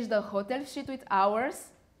 We changed the hotel sheet with ours.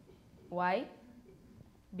 Why?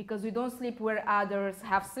 Because we don't sleep where others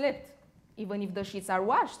have slept, even if the sheets are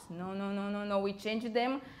washed. No, we changed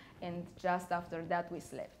them, and just after that we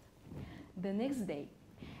slept. The next day,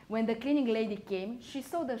 when the cleaning lady came, she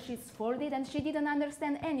saw the sheets folded and she didn't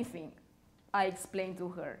understand anything. I explained to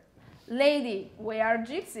her, lady, we are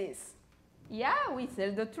gypsies. Yeah, we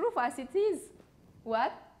tell the truth as it is.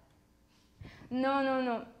 What?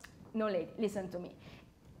 No, lady, listen to me.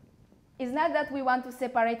 It's not that we want to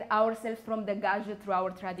separate ourselves from the Gaje through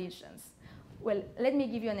our traditions. Well, let me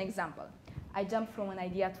give you an example. I jumped from an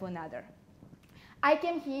idea to another. I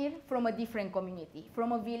came here from a different community,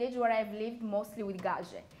 from a village where I've lived mostly with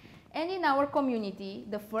Gaje. And in our community,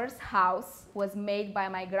 the first house was made by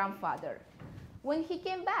my grandfather. when he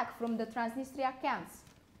came back from the Transnistria camps.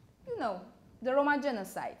 You know, the Roma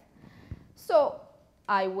genocide. So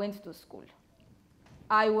I went to school.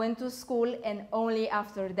 I went to school, and only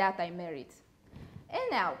after that I married. And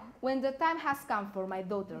now, when the time has come for my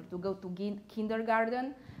daughter to go to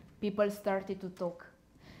kindergarten, people started to talk.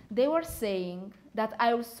 They were saying that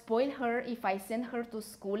I will spoil her if I send her to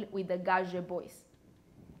school with the Gage boys.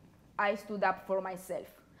 I stood up for myself.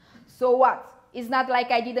 So what? It's not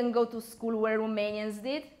like I didn't go to school where Romanians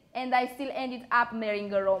did, and I still ended up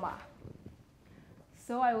marrying a Roma.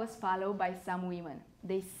 So I was followed by some women.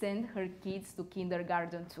 They sent her kids to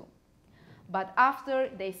kindergarten too. But after,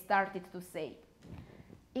 they started to say,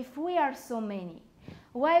 if we are so many,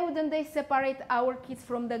 why wouldn't they separate our kids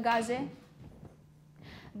from the Gage?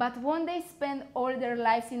 But won't they spend all their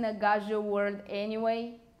lives in a Gage world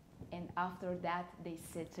anyway? And after that, they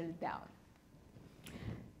settled down.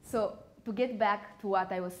 So, to get back to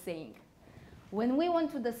what I was saying, when we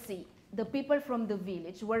went to the sea, the people from the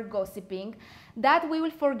village were gossiping that we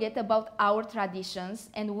will forget about our traditions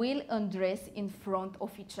and will undress in front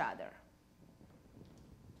of each other.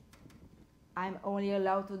 I'm only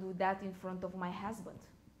allowed to do that in front of my husband.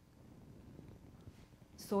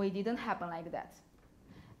 So it didn't happen like that.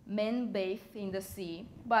 Men bathed in the sea,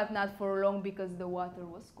 but not for long because the water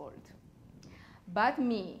was cold. But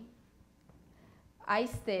me, I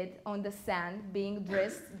stayed on the sand being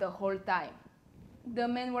dressed the whole time. The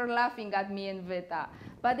men were laughing at me and Veta,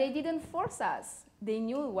 but they didn't force us. They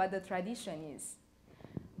knew what the tradition is.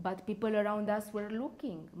 But people around us were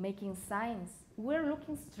looking, making signs. We were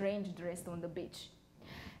looking strange dressed on the beach.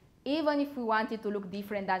 Even if we wanted to look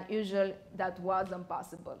different than usual, that wasn't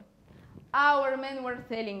possible. Our men were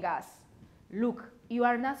telling us, look, you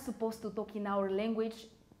are not supposed to talk in our language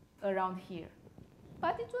around here.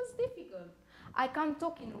 But it was difficult. I can't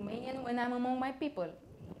talk in Romanian when I'm among my people.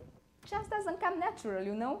 Just doesn't come natural,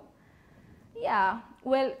 you know? Yeah,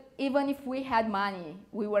 well, even if we had money,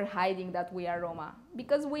 we were hiding that we are Roma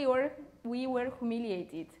because we were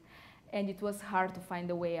humiliated and it was hard to find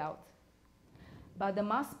a way out. But the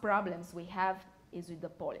most problems we have is with the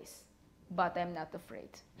police. But I'm not afraid.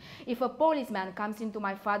 If a policeman comes into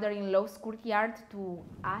my father-in-law's courtyard to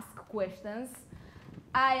ask questions,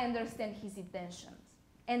 I understand his intentions.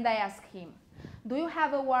 And I ask him, do you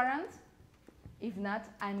have a warrant? If not,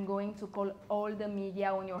 I'm going to call all the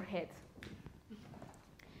media on your head.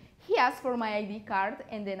 He asks for my ID card,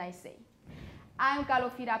 and then I say, I'm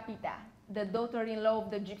Calofira Pita, the daughter-in-law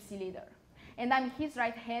of the gypsy leader. And I'm his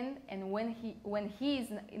right hand, and when he is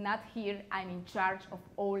not here, I'm in charge of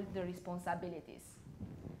all the responsibilities.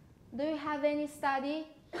 Do you have any study?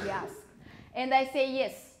 He asks. And I say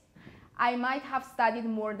yes. I might have studied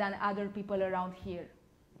more than other people around here.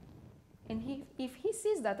 And if he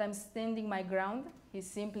sees that I'm standing my ground, he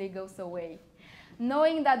simply goes away,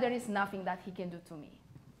 knowing that there is nothing that he can do to me.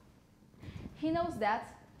 He knows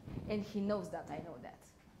that, and he knows that I know that.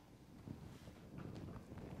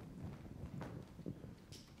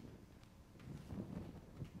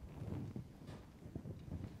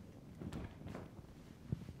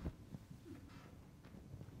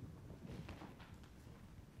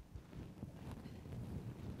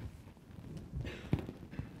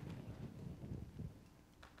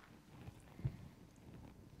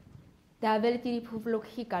 Da velký puvlok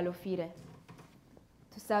Calofire.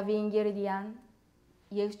 Tu sa vingerian,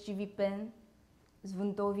 ještě vypen,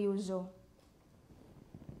 zvuntovi ujo.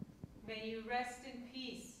 May you rest in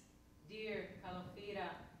peace, dear Calofira,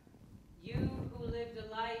 you who lived a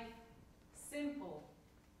life simple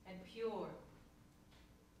and pure.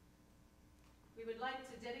 We would like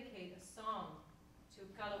to dedicate a song to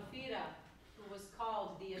Calofira, who was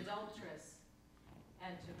called the adulteress,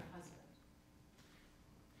 and to her husband.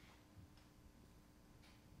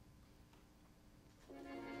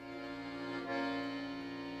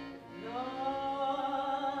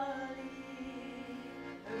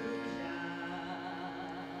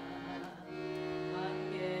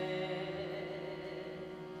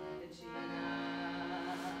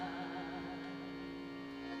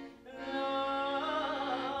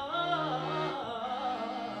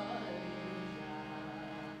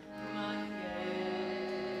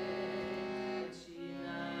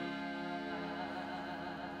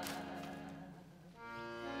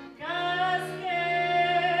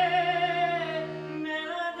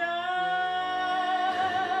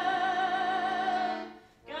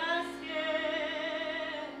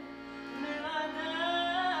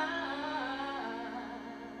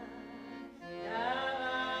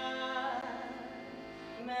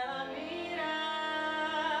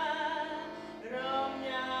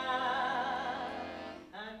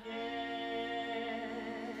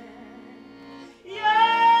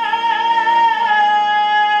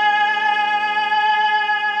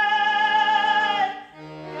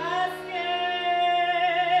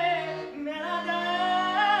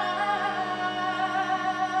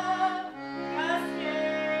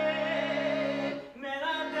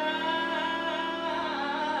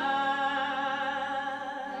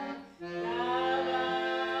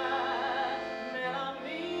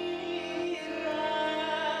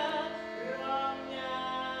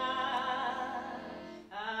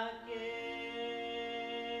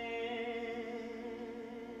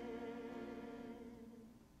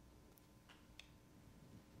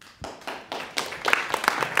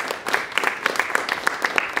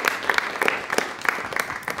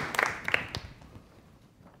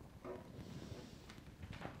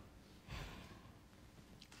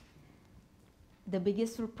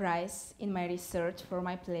 biggest surprise in my research for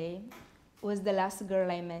my play was the last girl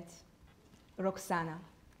I met, Roxana,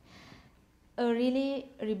 a really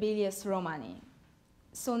rebellious Romani.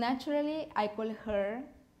 So naturally, I call her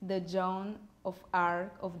the Joan of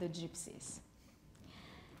Arc of the Gypsies.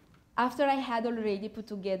 After I had already put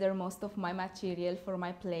together most of my material for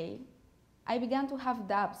my play, I began to have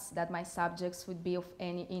doubts that my subjects would be of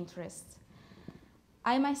any interest.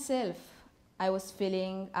 I myself, I was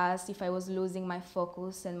feeling as if I was losing my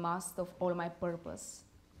focus and most of all my purpose.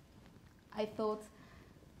 I thought,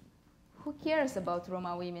 who cares about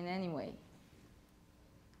Roma women anyway?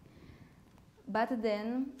 But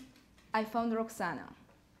then I found Roxana,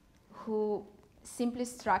 who simply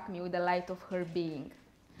struck me with the light of her being.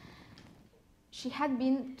 She had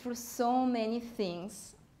been through so many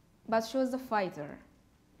things, but she was a fighter.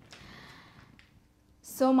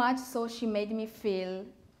 So much so she made me feel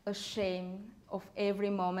ashamed of every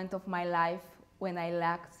moment of my life when I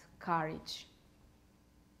lacked courage.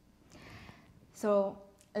 So,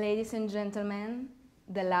 ladies and gentlemen,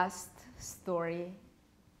 the last story,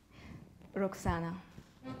 Roxana.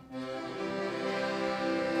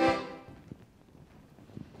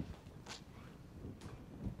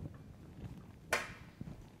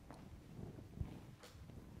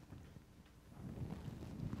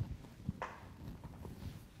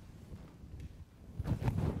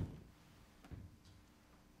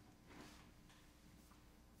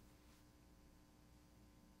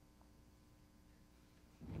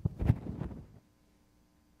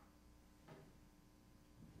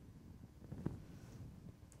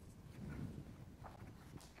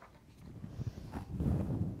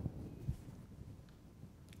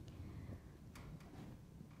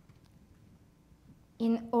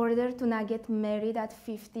 In order to not get married at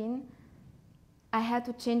 15, I had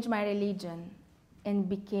to change my religion and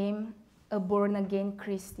became a born-again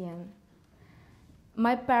Christian.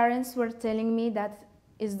 My parents were telling me that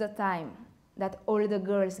it's the time that all the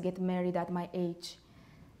girls get married at my age.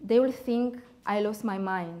 They will think I lost my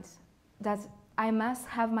mind, that I must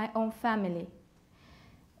have my own family.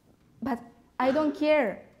 But I don't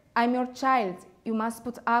care. I'm your child. You must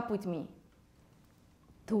put up with me.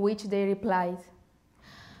 To which they replied,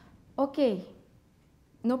 okay,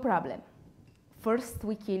 no problem. First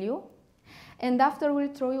we kill you, and after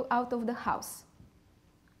we'll throw you out of the house.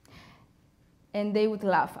 And they would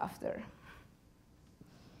laugh after.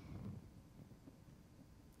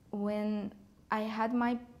 When I had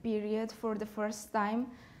my period for the first time,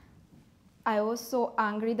 I was so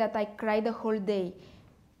angry that I cried the whole day,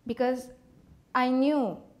 because I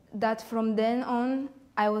knew that from then on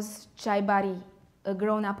I was Chaibari, a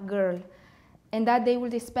grown-up girl, and that they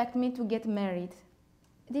would expect me to get married.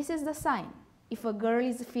 This is the sign. If a girl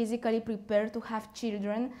is physically prepared to have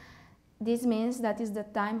children, this means that it's the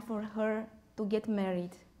time for her to get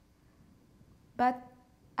married. But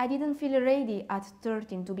I didn't feel ready at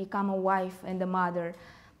 13 to become a wife and a mother,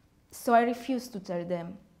 so I refused to tell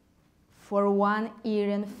them. For 1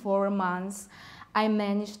 year and 4 months, I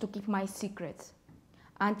managed to keep my secret,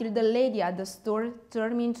 until the lady at the store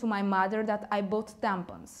turned me into my mother that I bought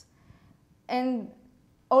tampons. And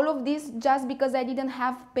all of this just because I didn't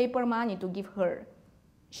have paper money to give her.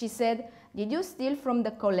 She said, "Did you steal from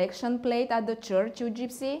the collection plate at the church, you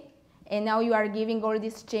gypsy? And now you are giving all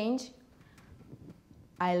this change?"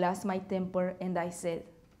 I lost my temper and I said,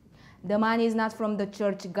 "The money is not from the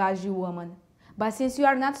church, Gaji woman. But since you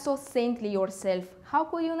are not so saintly yourself, how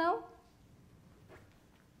could you know?"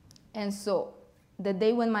 And so, the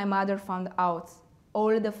day when my mother found out,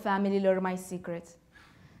 all the family learned my secret.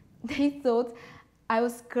 They thought I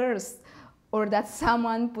was cursed or that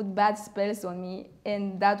someone put bad spells on me,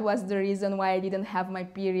 and that was the reason why I didn't have my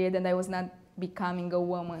period and I was not becoming a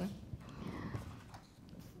woman.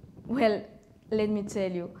 Well, let me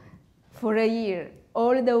tell you, for a year,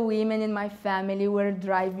 all the women in my family were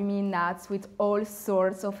driving me nuts with all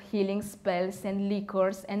sorts of healing spells and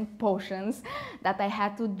liquors and potions that I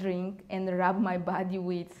had to drink and rub my body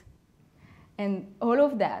with. And all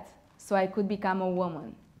of that so I could become a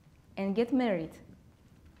woman and get married.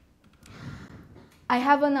 I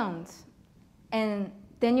have an aunt, and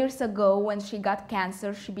 10 years ago when she got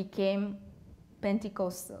cancer, she became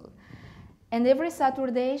Pentecostal. And every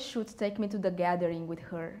Saturday she would take me to the gathering with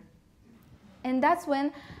her. And that's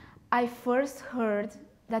when I first heard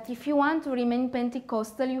that if you want to remain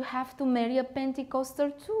Pentecostal, you have to marry a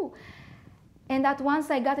Pentecostal too. And at once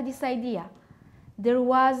I got this idea. There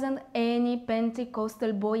wasn't any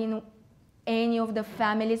Pentecostal boy in any of the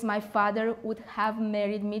families my father would have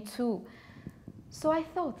married me to. So I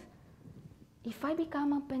thought, if I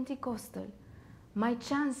become a Pentecostal, my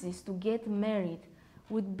chances to get married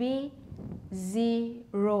would be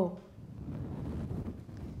Zero.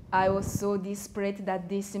 I was so desperate that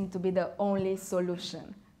this seemed to be the only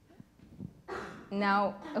solution.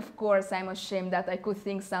 Now, of course, I'm ashamed that I could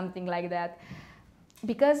think something like that.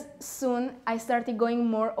 Because soon I started going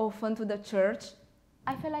more often to the church,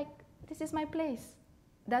 I felt like this is my place.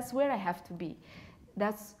 That's where I have to be.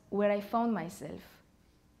 That's where I found myself.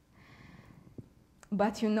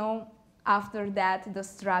 But you know, after that, the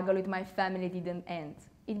struggle with my family didn't end.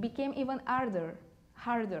 It became even harder.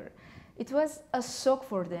 It was a shock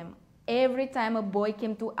for them. Every time a boy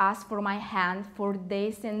came to ask for my hand, for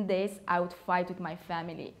days and days, I would fight with my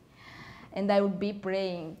family. And I would be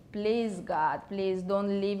praying, please God, please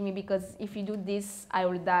don't leave me, because if you do this, I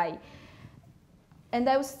will die. And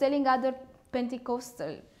I was telling other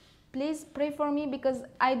Pentecostal, please pray for me because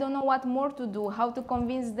I don't know what more to do, how to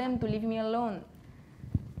convince them to leave me alone.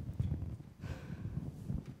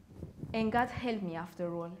 And God helped me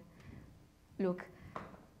after all. Look,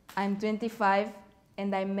 I'm 25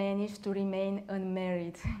 and I managed to remain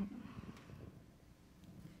unmarried.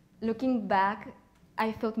 Looking back,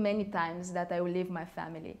 I thought many times that I would leave my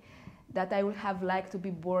family, that I would have liked to be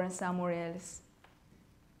born somewhere else.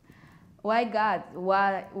 Why God?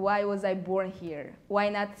 Why was I born here? Why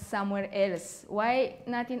not somewhere else? Why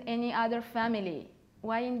not in any other family?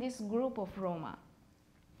 Why in this group of Roma?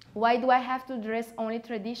 Why do I have to dress only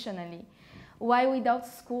traditionally? Why without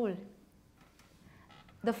school?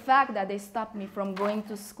 The fact that they stopped me from going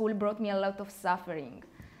to school brought me a lot of suffering.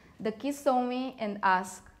 The kids saw me and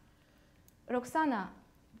asked, Roxana,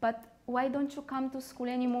 but why don't you come to school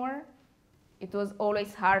anymore? It was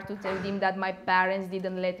always hard to tell them that my parents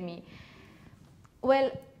didn't let me.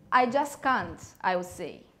 Well, I just can't, I would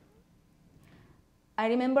say. I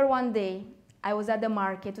remember one day, I was at the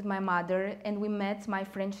market with my mother and we met my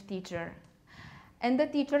French teacher. And the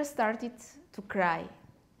teacher started to cry.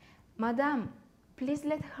 Madame, please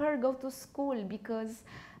let her go to school because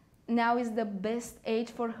now is the best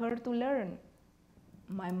age for her to learn.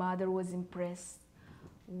 My mother was impressed.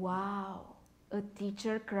 Wow, a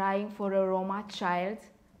teacher crying for a Roma child?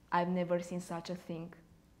 I've never seen such a thing.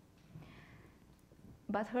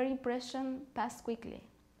 But her impression passed quickly.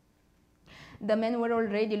 The men were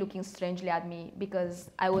already looking strangely at me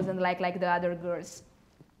because I wasn't like the other girls.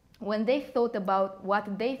 When they thought about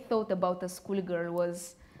what they thought about a schoolgirl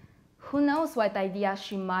was, who knows what idea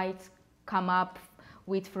she might come up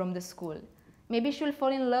with from the school. Maybe she'll fall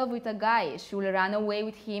in love with a guy, she will run away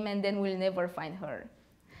with him and then we'll never find her.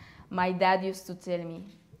 My dad used to tell me,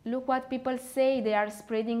 look what people say, they are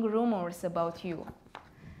spreading rumors about you.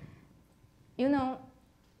 You know,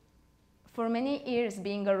 for many years,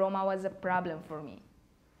 being a Roma was a problem for me.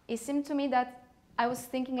 It seemed to me that I was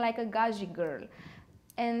thinking like a Gaji girl,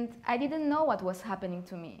 and I didn't know what was happening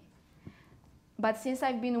to me. But since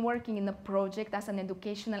I've been working in a project as an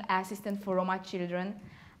educational assistant for Roma children,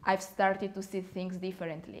 I've started to see things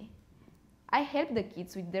differently. I help the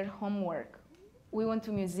kids with their homework. We went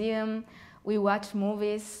to museum, we watch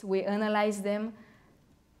movies, we analyze them,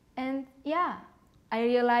 and yeah, I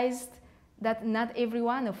realized that not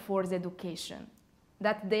everyone affords education,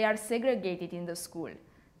 that they are segregated in the school.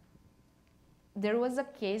 There was a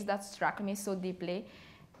case that struck me so deeply.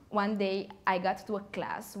 One day, I got to a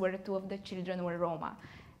class where two of the children were Roma,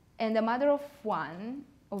 and the mother of one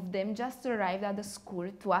of them just arrived at the school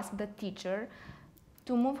to ask the teacher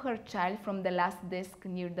to move her child from the last desk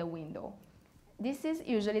near the window. This is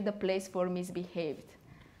usually the place for misbehaved,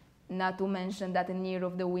 not to mention that near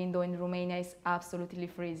of the window in Romania is absolutely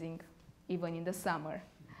freezing, even in the summer.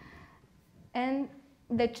 And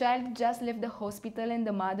the child just left the hospital and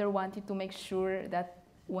the mother wanted to make sure that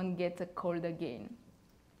won't get a cold again.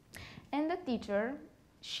 And the teacher,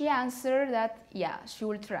 she answered that, yeah, she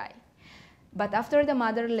will try. But after the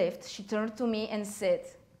mother left, she turned to me and said,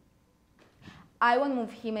 I won't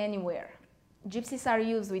move him anywhere. Gypsies are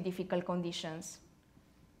used with difficult conditions.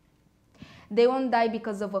 They won't die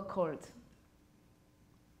because of a cold.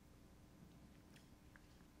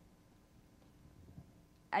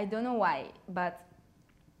 I don't know why, but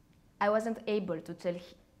I wasn't able to tell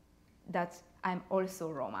that I'm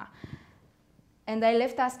also Roma. And I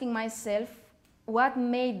left asking myself, what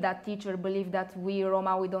made that teacher believe that we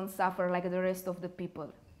Roma, we don't suffer like the rest of the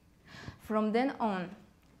people? From then on,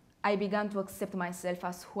 I began to accept myself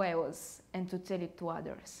as who I was and to tell it to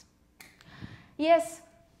others. Yes,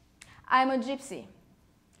 I'm a gypsy,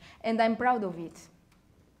 and I'm proud of it.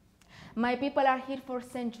 My people are here for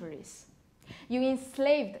centuries. You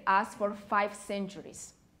enslaved us for 5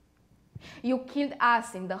 centuries. You killed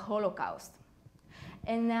us in the Holocaust.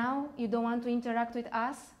 And now you don't want to interact with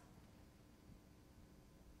us?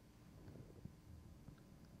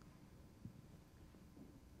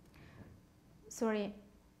 Sorry,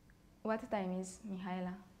 what time is,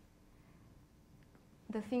 Mihaela?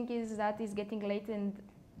 The thing is that it's getting late and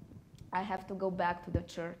I have to go back to the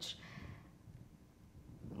church.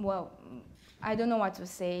 Well, I don't know what to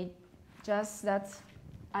say, just that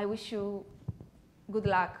I wish you good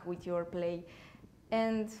luck with your play,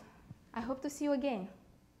 and I hope to see you again.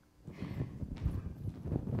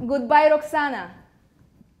 Goodbye, Roxana.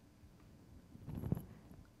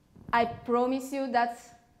 I promise you that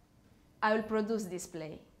I will produce this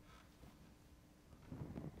play.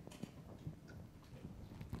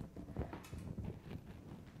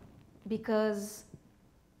 Because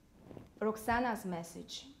Roxana's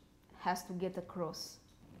message has to get across.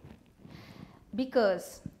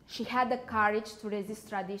 Because she had the courage to resist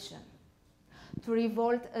tradition, to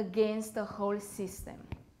revolt against the whole system.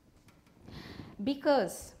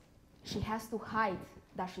 Because she has to hide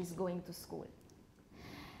that she's going to school.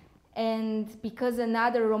 And because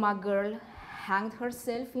another Roma girl hanged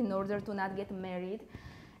herself in order to not get married,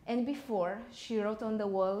 and before she wrote on the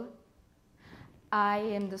wall, I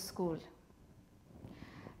am the school.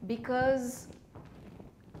 Because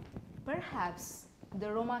perhaps the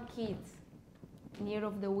Roma kid near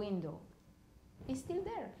of the window is still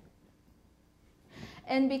there.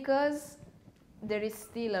 And because there is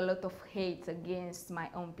still a lot of hate against my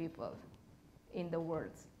own people in the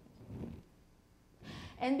world.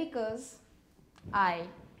 And because I,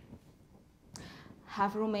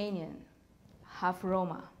 half Romanian, half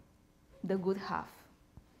Roma, the good half,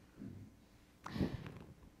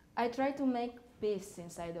 I try to make peace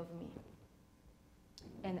inside of me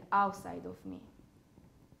and outside of me.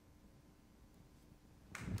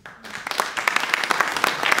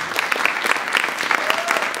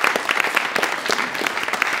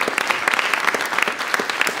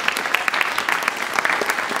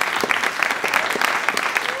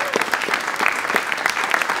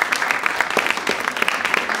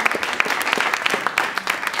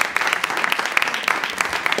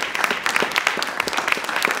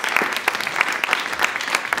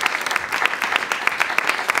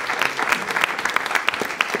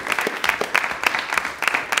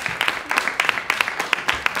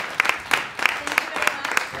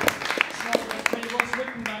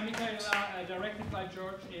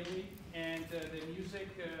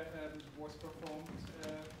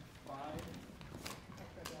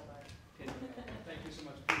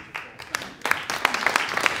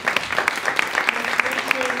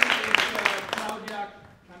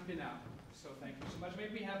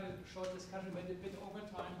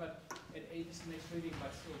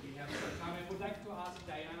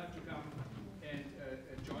 Diana to come and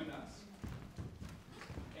join us.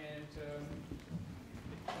 And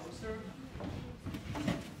closer.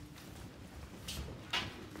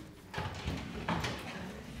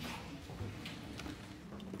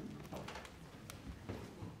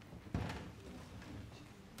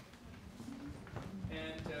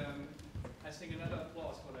 And I think another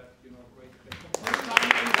applause for that, great play.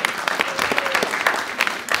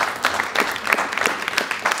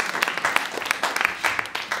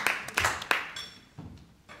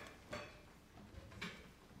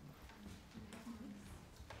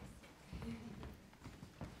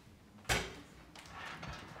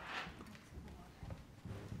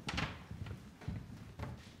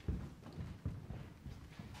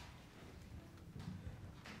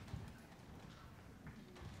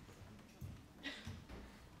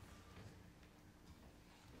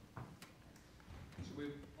 We're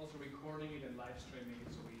also recording it and live streaming it,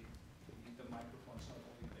 so we need the microphone so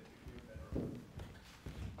only that you hear better.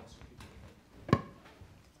 Also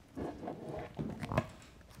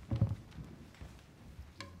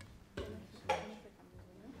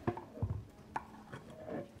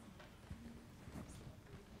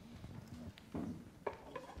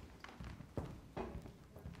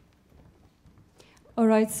All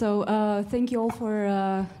right, so thank you all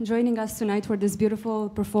for joining us tonight for this beautiful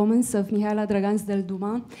performance of Mihaela Drăgan's Del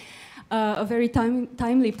Duma, a very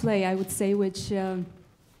timely play, I would say, which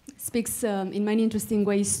speaks in many interesting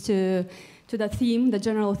ways to the theme, the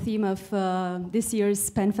general theme of this year's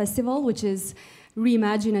Pen Festival, which is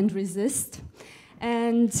Reimagine and Resist.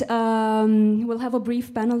 And we'll have a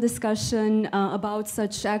brief panel discussion about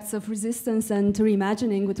such acts of resistance and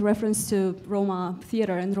reimagining with reference to Roma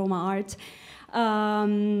theater and Roma art.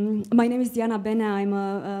 My name is Diana Benea. I'm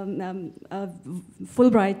a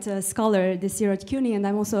Fulbright scholar this year at CUNY, and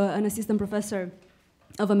I'm also an assistant professor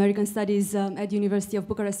of American Studies at University of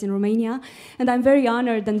Bucharest in Romania. And I'm very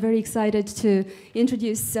honored and very excited to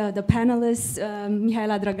introduce the panelists,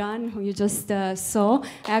 Mihaela Drăgan, who you just saw,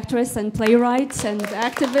 actress and playwright and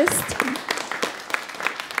activist.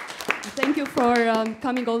 Thank you for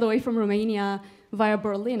coming all the way from Romania via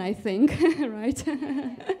Berlin, I think, right?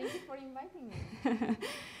 Thank you for inviting me.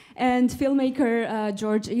 And filmmaker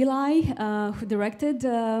George Eli, who directed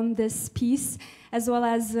this piece, as well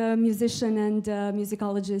as musician and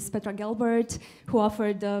musicologist Petra Gelbert, who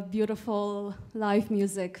offered beautiful live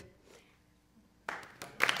music.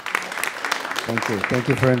 Thank you. Thank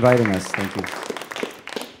you for inviting us. Thank you.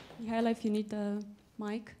 Mihaela, if you need the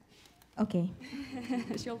mic. Okay.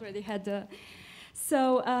 She already had.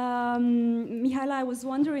 So, Mihaela, I was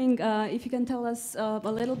wondering if you can tell us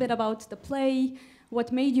a little bit about the play.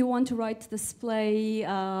 What made you want to write this play?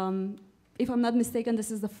 If I'm not mistaken, this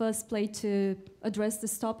is the first play to address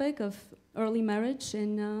this topic of early marriage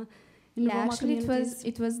in Roma actually, communities.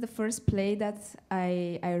 it was the first play that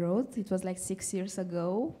I wrote. It was like 6 years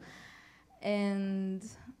ago, and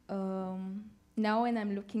now when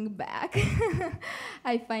I'm looking back,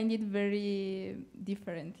 I find it very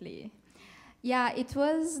differently. Yeah, it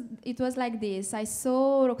was like this. I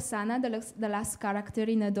saw Roxana, the last character,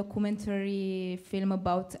 in a documentary film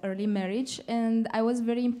about early marriage, and I was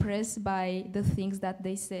very impressed by the things that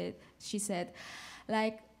she said.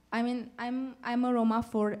 Like, I mean, I'm a Roma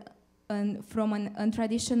from an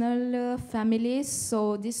untraditional family,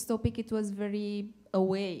 so this topic, it was very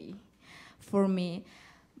away for me.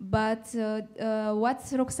 But what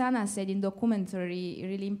Roxana said in documentary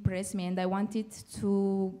really impressed me, and I wanted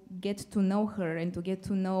to get to know her and to get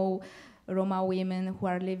to know Roma women who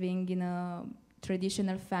are living in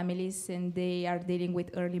traditional families and they are dealing with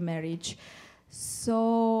early marriage.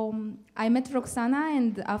 So I met Roxana,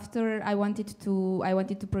 and after I wanted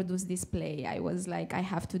to produce this play. I was like, I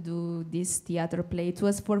have to do this theater play. It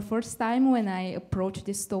was for first time when I approached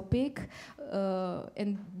this topic,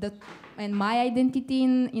 and my identity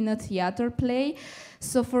in a theater play.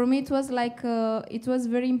 So for me, it was like it was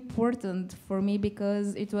very important for me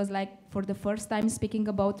because it was like for the first time speaking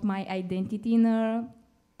about my identity in a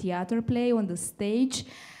theater play on the stage.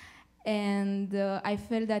 And I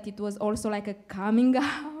felt that it was also like a coming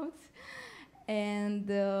out. And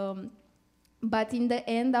but in the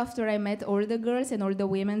end, after I met all the girls and all the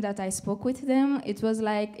women that I spoke with them, it was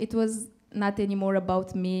like, it was not anymore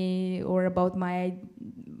about me or about my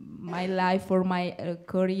life or my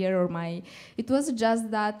career or my, it was just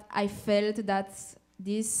that I felt that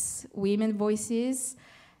these women voices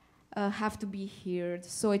have to be heard.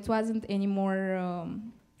 So it wasn't anymore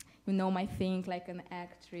you know, my thing like an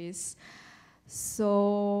actress.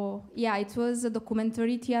 So yeah, it was a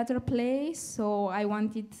documentary theater play. So I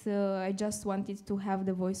just wanted to have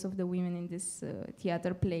the voice of the women in this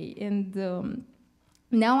theater play. And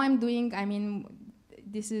now I'm doing, I mean,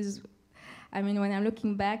 this is, I mean, when I'm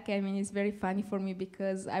looking back, I mean, it's very funny for me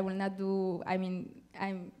because I will not do, I mean,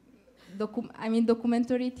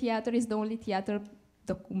 documentary theater is the only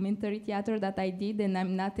documentary theater that I did, and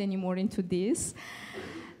I'm not anymore into this.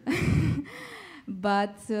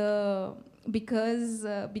 But because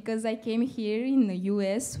I came here in the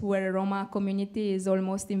US, where Roma community is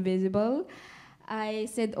almost invisible, I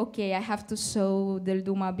said, okay, I have to show Del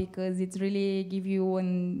Duma because it really gives you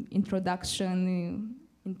an introduction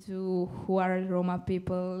into who are Roma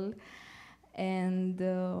people. And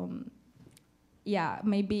yeah,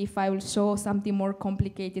 maybe if I will show something more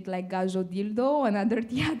complicated like Gajo Dildo, another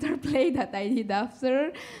theater play that I did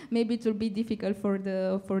after, maybe it will be difficult for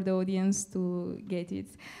the audience to get it.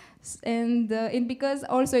 And because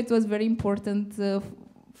also it was very important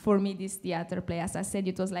for me, this theater play. As I said,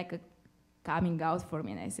 it was like a coming out for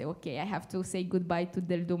me, and I say, okay, I have to say goodbye to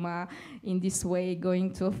Del Duma in this way,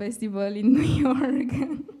 going to a festival in New York.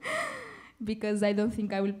 Because I don't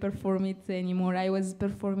think I will perform it anymore. I was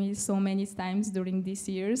performing so many times during these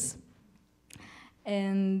years,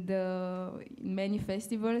 and in many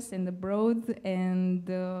festivals and abroad, and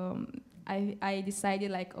I decided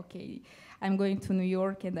like, okay, I'm going to New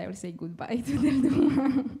York and I will say goodbye to Del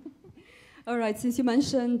Duma. All right, since you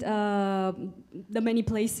mentioned the many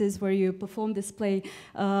places where you performed this play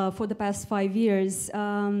for the past 5 years,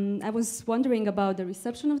 I was wondering about the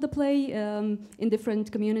reception of the play in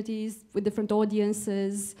different communities, with different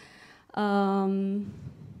audiences.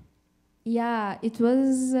 Yeah, it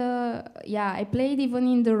was, yeah, I played even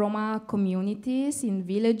in the Roma communities, in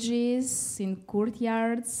villages, in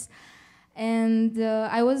courtyards. And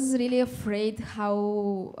I was really afraid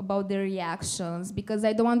about their reactions, because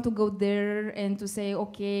I don't want to go there and to say,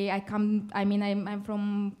 okay, I'm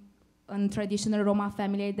from a traditional Roma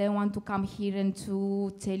family. I don't want to come here and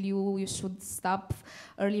to tell you should stop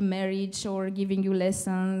early marriage or giving you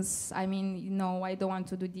lessons. I mean, no, I don't want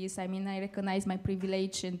to do this. I mean, I recognize my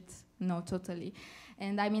privilege, and no, totally.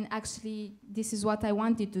 And I mean, actually, this is what I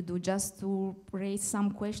wanted to do, just to raise some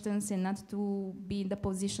questions and not to be in the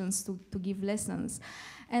positions to give lessons.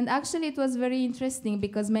 And actually, it was very interesting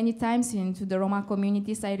because many times into the Roma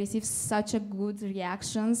communities, I received such a good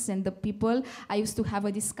reactions, and the people, I used to have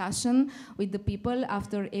a discussion with the people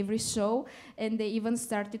after every show, and they even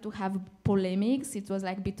started to have polemics. It was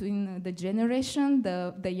like between the generation,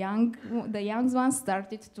 the young ones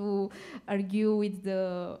started to argue with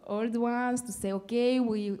the old ones to say, okay,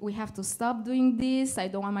 we have to stop doing this. I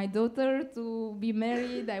don't want my daughter to be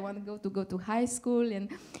married. I want to go to high school, and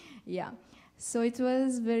yeah. So it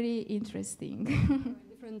was very interesting.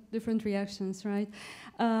 different reactions, right?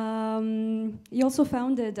 You also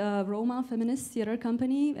founded a Roma feminist theater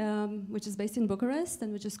company, which is based in Bucharest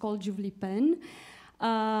and which is called Juvli Pen,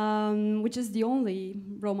 which is the only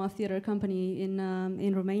Roma theater company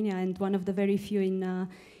in Romania and one of the very few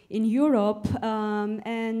in Europe.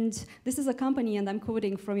 And this is a company, and I'm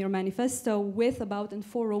quoting from your manifesto, with about and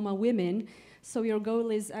for Roma women. So your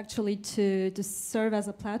goal is actually to serve as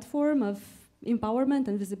a platform of empowerment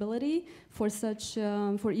and visibility for such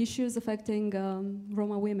for issues affecting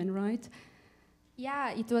Roma women, right?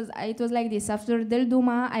 Yeah, it was like this. After Del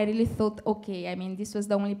Duma, I really thought, okay, I mean, this was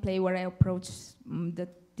the only play where I approached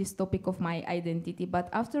this topic of my identity. But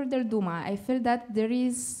after Del Duma, I felt that there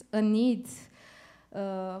is a need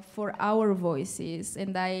for our voices,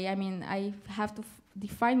 and I mean, I have to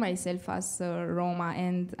define myself as Roma,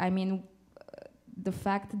 and I mean, the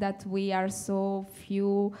fact that we are so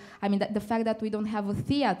few, I mean, the fact that we don't have a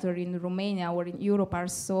theater in Romania or in Europe are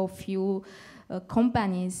so few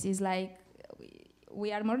companies is like,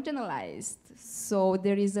 we are marginalized. So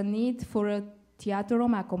there is a need for a Teatro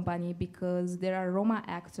Roma company because there are Roma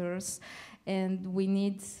actors and we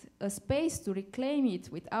need a space to reclaim it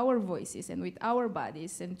with our voices and with our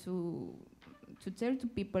bodies and to tell to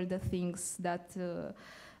people the things that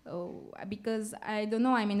because I don't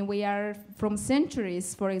know, I mean, we are from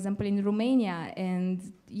centuries, for example, in Romania, and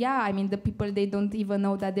yeah, I mean, the people, they don't even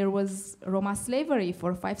know that there was Roma slavery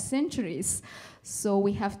for 5 centuries. So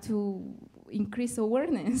we have to increase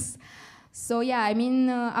awareness. So yeah, I mean,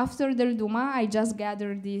 after Del Duma, I just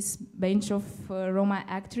gathered this bench of Roma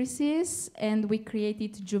actresses, and we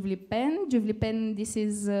created Juvli Pen. Juvli Pen, this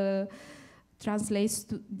is translates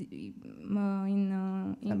to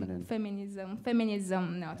in feminism.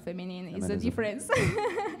 Feminism, not feminine, is a difference.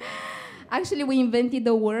 Actually, we invented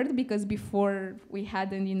the word because before we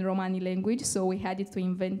hadn't in Romani language, so we had it to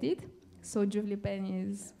invent it. So Juvli Pen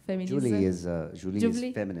is feminism. Julie is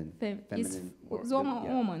feminine. Feminine.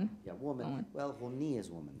 Woman. Yeah, woman. Well, Roni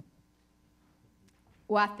is woman.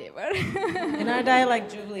 Whatever. In our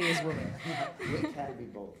dialect, Julie is woman. It can be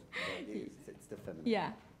both. It's the feminine.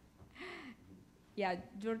 Yeah. Yeah,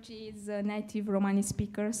 Georgie is a native Romani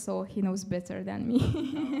speaker, so he knows better than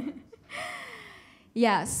me.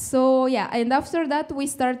 Yeah, so yeah, and after that we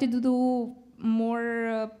started to do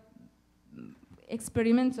more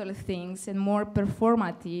experimental things and more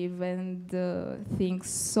performative and things.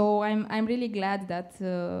 So I'm really glad that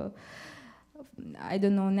I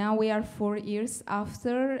don't know, now we are 4 years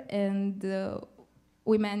after, and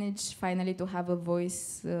we managed finally to have a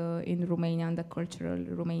voice in Romania and the cultural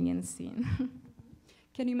Romanian scene.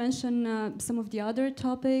 Can you mention some of the other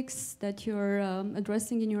topics that you're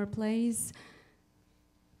addressing in your plays?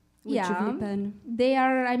 Yeah, they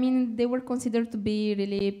are, I mean, they were considered to be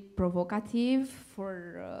really provocative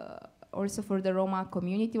for also for the Roma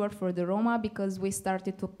community or for the Roma, because we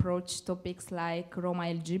started to approach topics like Roma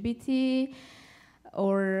LGBT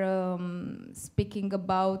or speaking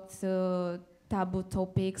about taboo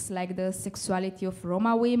topics like the sexuality of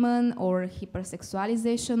Roma women or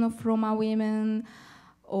hypersexualization of Roma women,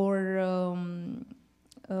 or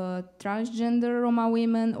transgender Roma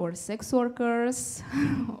women or sex workers.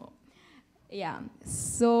 Yeah,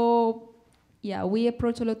 so yeah, we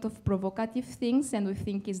approach a lot of provocative things, and we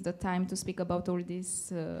think it's the time to speak about all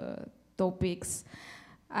these topics.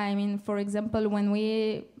 I mean, for example, when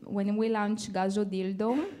we launch Gajo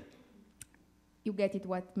Dildo, you get it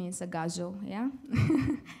what means a gajo, yeah?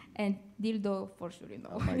 And dildo, for sure, you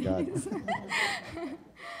know. Oh my God.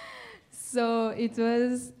 So it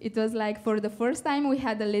was like, for the first time we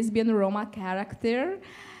had a lesbian Roma character,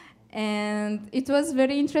 and it was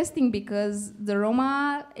very interesting because the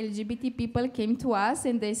Roma LGBT people came to us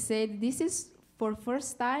and they said, this is for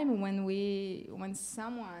first time when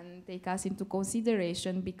someone take us into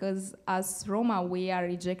consideration, because as Roma we are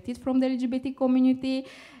rejected from the LGBT community,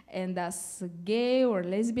 and as gay or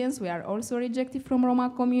lesbians we are also rejected from Roma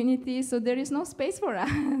community, so there is no space for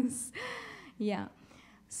us. Yeah.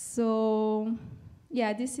 So,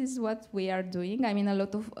 yeah, this is what we are doing. I mean,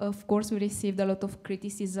 of course, we received a lot of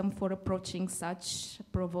criticism for approaching such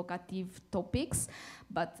provocative topics,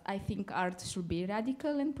 but I think art should be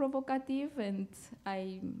radical and provocative, and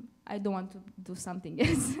I don't want to do something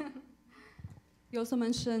else. You also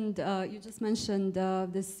mentioned, you just mentioned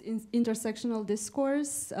this intersectional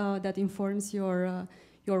discourse that informs your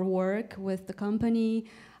work with the company.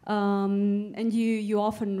 And you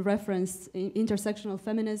often reference intersectional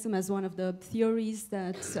feminism as one of the theories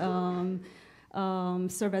that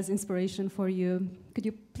serve as inspiration for you. Could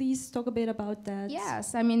you please talk a bit about that?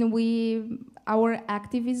 Yes, I mean, our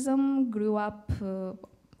activism grew up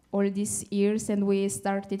all these years, and we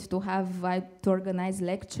started to organize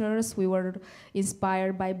lectures. We were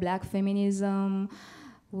inspired by Black feminism.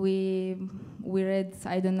 We read,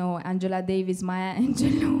 I don't know, Angela Davis, Maya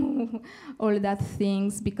Angelou, all that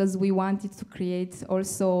things, because we wanted to create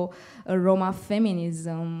also a Roma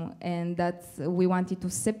feminism, and that we wanted to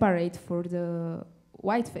separate for the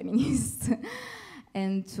white feminists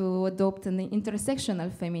and to adopt an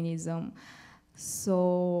intersectional feminism.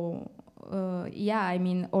 So, yeah, I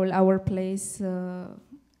mean, all our plays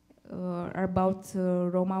are about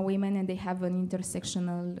Roma women, and they have an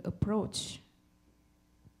intersectional approach.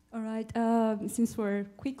 All right, since we're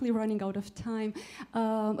quickly running out of time,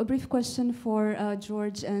 a brief question for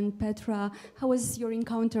George and Petra. How was your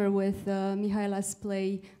encounter with Mihaela's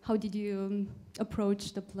play? How did you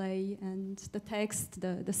approach the play and the text,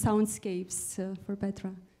 the soundscapes for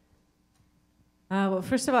Petra? Well,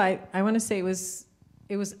 first of all, I want to say it was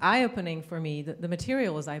eye-opening for me. The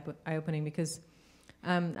material was eye-opening because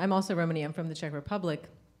I'm also Romani. I'm from the Czech Republic,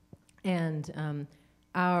 and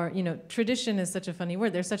our, tradition is such a funny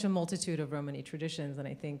word. There's such a multitude of Romani traditions, and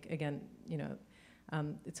I think, again,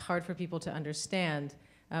 it's hard for people to understand.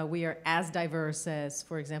 We are as diverse as,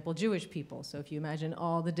 for example, Jewish people. So if you imagine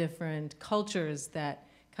all the different cultures that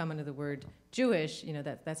come under the word Jewish,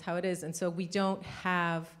 that's how it is. And so we don't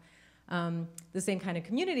have the same kind of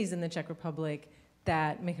communities in the Czech Republic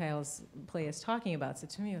that Mihaela's play is talking about. So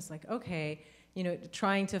to me, it was like, okay,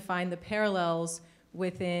 trying to find the parallels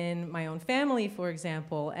within my own family, for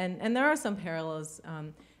example, and there are some parallels,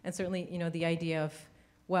 and certainly, the idea of,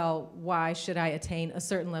 well, why should I attain a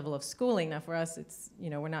certain level of schooling? Now, for us, it's,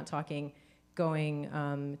 we're not talking going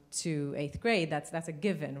to 8th grade. That's a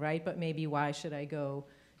given, right? But maybe why should I go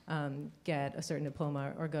get a certain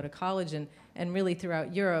diploma or go to college? And really,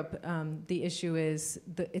 throughout Europe, the issue is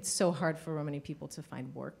it's so hard for Romani people to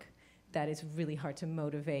find work that it's really hard to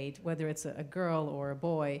motivate, whether it's a girl or a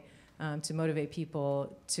boy, to motivate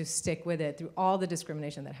people to stick with it through all the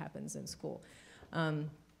discrimination that happens in school.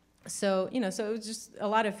 So it was just a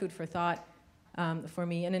lot of food for thought for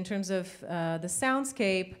me. And in terms of the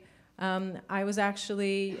soundscape, I was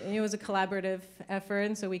actually, it was a collaborative effort,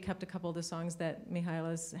 and so we kept a couple of the songs that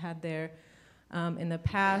Mihaela's had there in the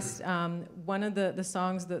past. One of the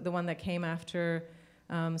songs, the one that came after,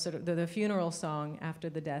 sort of the funeral song after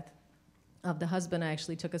the death of the husband, I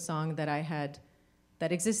actually took a song that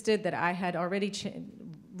that existed, that I had already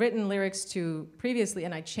written lyrics to previously,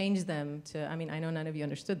 and I changed them to, I mean, I know none of you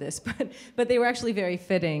understood this, but they were actually very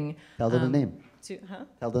fitting. Tell them the name. Huh?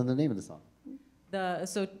 Tell them the name of the song.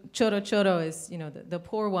 So Choro Choro is, the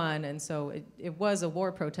poor one, and so it was a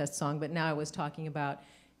war protest song, but now I was talking about,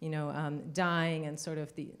 dying and sort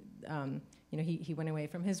of the, he went away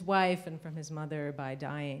from his wife and from his mother by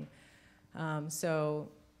dying. And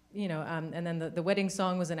then the wedding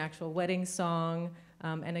song was an actual wedding song.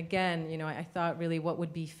 And again, I thought really what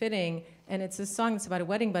would be fitting, and it's a song that's about a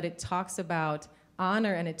wedding, but it talks about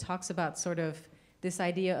honor, and it talks about sort of this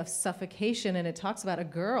idea of suffocation, and it talks about a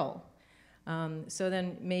girl. So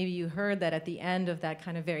then maybe you heard that at the end of that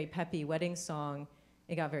kind of very peppy wedding song,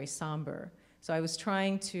 it got very somber. So I was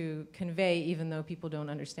trying to convey, even though people don't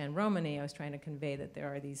understand Romani, I was trying to convey that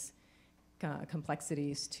there are these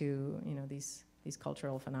complexities to, these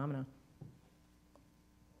cultural phenomena.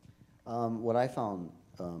 What I found,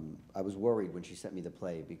 I was worried when she sent me the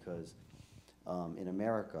play because in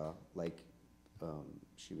America, like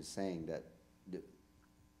she was saying, that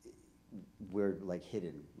we're like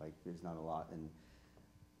hidden, like there's not a lot,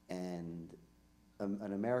 and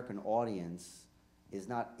an American audience is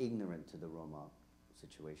not ignorant to the Roma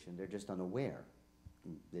situation. They're just unaware.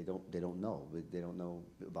 They don't know. They don't know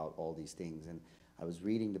about all these things. And I was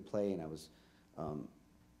reading the play, and I was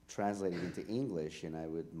translating into English, and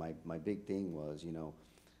my big thing was,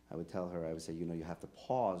 I would tell her, I would say, you have to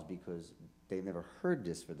pause because they've never heard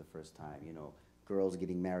this for the first time, girls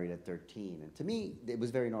getting married at 13. And to me, it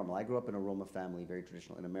was very normal. I grew up in a Roma family, very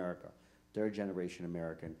traditional in America, third generation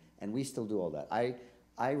American, and we still do all that.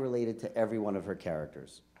 I related to every one of her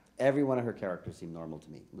characters. Every one of her characters seemed normal to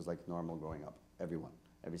me. It was like normal growing up, everyone,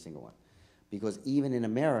 every single one. Because even in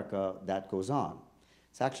America, that goes on.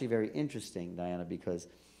 It's actually very interesting, Diana, because,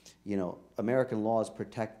 you know, American laws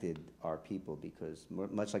protected our people because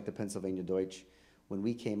much like the Pennsylvania Deutsch, when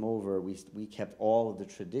we came over, we kept all of the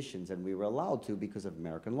traditions and we were allowed to because of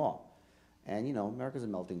American law. And, you know, America's a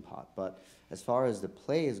melting pot. But as far as the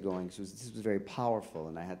play is going, this was very powerful,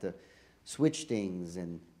 and I had to switch things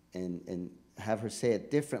and have her say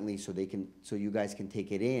it differently so you guys can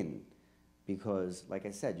take it in. Because, like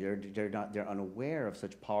I said, they're unaware of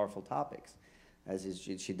such powerful topics. As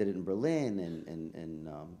she did it in Berlin and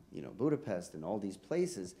you know, Budapest and all these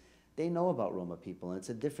places. They know about Roma people, and it's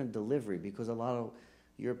a different delivery because a lot of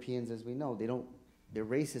Europeans, as we know, they're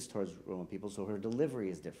racist towards Roma people, so her delivery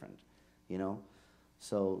is different, you know?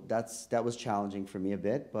 So that was challenging for me a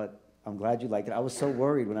bit, but I'm glad you liked it. I was so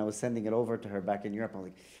worried when I was sending it over to her back in Europe. I'm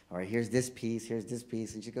like, all right, here's this piece,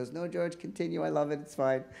 and she goes, no, George, continue, I love it, it's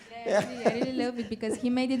fine. Yeah, I really love it because he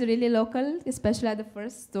made it really local, especially at the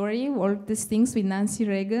first story, all these things with Nancy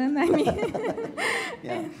Reagan, I mean.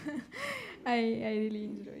 Yeah. I really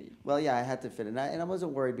enjoy it. Well, yeah, I had to fit in. And I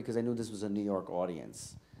wasn't worried because I knew this was a New York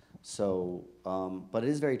audience. So, but it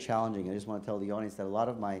is very challenging. I just want to tell the audience that a lot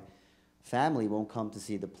of my family won't come to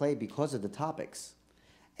see the play because of the topics.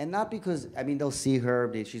 And not because, I mean, they'll see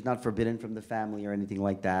her, she's not forbidden from the family or anything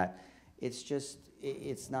like that. It's just,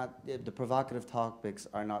 it's not, the provocative topics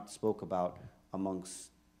are not spoke about amongst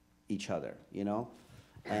each other, you know?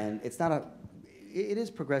 And it's not a, it is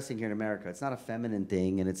progressing here in America. It's not a feminine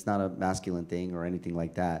thing and it's not a masculine thing or anything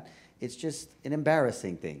like that. It's just an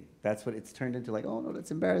embarrassing thing. That's what it's turned into, like, oh no,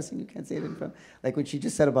 that's embarrassing, you can't say it in front. Like when she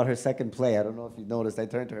just said about her second play, I don't know if you noticed, I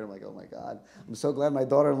turned to her, I'm like, oh my God, I'm so glad my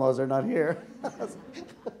daughter-in-laws are not here.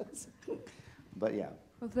 But yeah.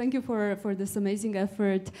 Well, thank you for this amazing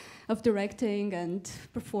effort of directing and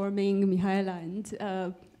performing, Mihaela,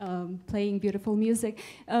 and playing beautiful music.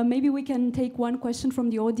 Maybe we can take one question from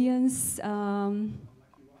the audience. The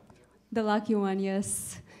lucky one,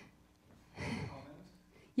 yes.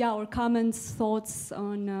 Yeah, or comments, thoughts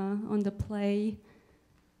on the play.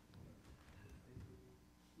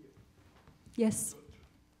 Yes.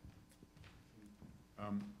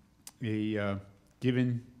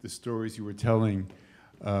 Given the stories you were telling,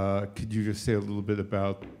 could you just say a little bit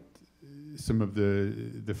about some of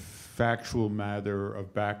the factual matter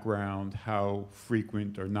of background, how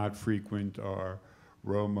frequent or not frequent are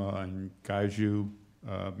Roma and Gaiju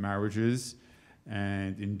marriages,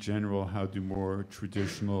 and in general, how do more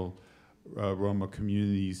traditional Roma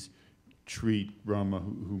communities treat Roma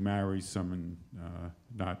who marry someone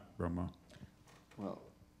not Roma? Well,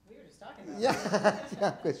 we were just talking about that. Yeah,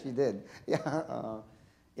 because she did. Yeah,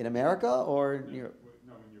 in America or in Europe?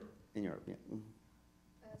 No, in Europe. In Europe, yeah.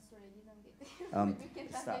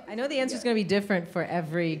 Stop. I know the answer is going to be different for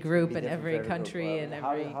every group and every country and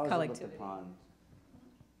every collectivity.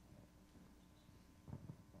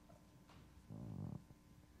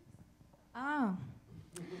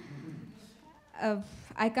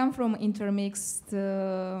 I come from intermixed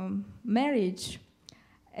marriage,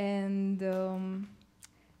 and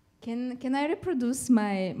can I reproduce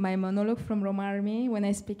my monologue from Roma Army when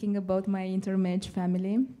I'm speaking about my intermarriage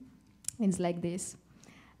family? It's like this,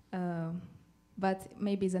 but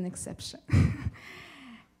maybe it's an exception.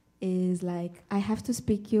 Is like I have to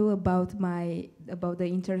speak you about the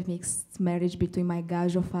intermixed marriage between my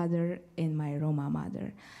Gajo father and my Roma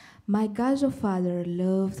mother. My Gajo father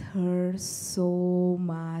loved her so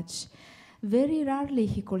much. Very rarely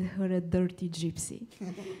he called her a dirty gypsy.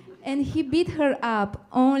 And he beat her up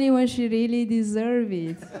only when she really deserved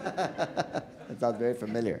it. That sounds very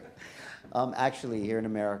familiar. Actually, here in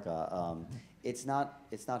America, it's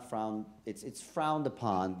frowned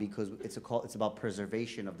upon because it's about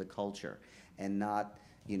preservation of the culture and not,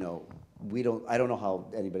 you know, I don't know how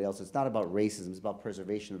anybody else, it's not about racism, it's about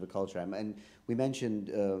preservation of the culture. And we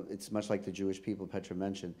mentioned, it's much like the Jewish people Petra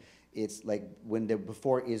mentioned, it's like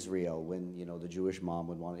before Israel, when, you know, the Jewish mom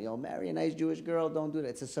would want to, you know, marry a nice Jewish girl, don't do that.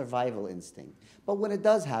 It's a survival instinct. But when it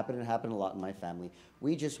does happen, it happened a lot in my family,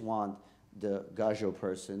 we just want the Gajo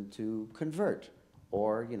person to convert.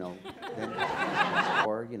 Or, you know, then,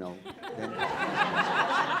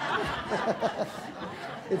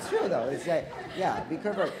 it's true though, it's like, yeah, be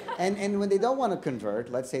convert. And when they don't want to convert,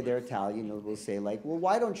 let's say they're Italian, we'll say like, well,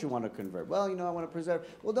 why don't you want to convert? Well, you know, I want to preserve.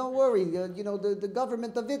 Well, don't worry, you know, the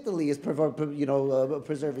government of Italy is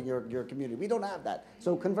preserving your community. We don't have that.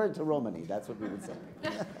 So convert to Romani, that's what we would say.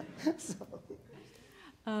 So.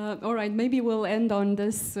 All right, maybe we'll end on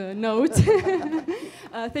this note.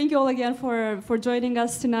 Thank you all again for joining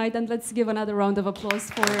us tonight, and let's give another round of applause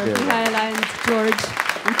for Mihaela and George.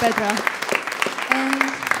 and Petra.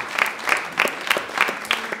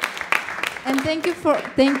 And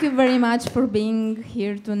thank you very much for being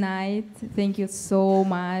here tonight. Thank you so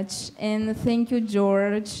much. And thank you,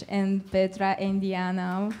 George and Petra and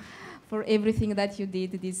Diana, for everything that you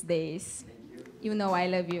did these days. You know I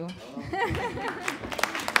love you.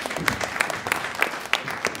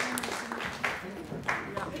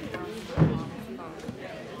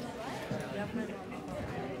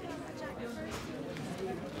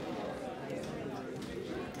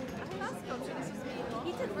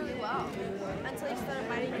 He did really well until he started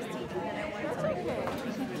biting his teeth, and then I wanted to make it.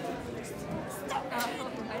 Stop!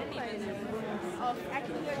 I didn't even. Oh, I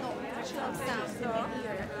can hear the chug sounds in my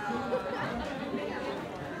ear.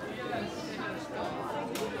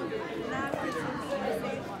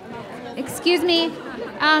 Excuse me.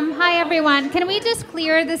 Hi, everyone. Can we just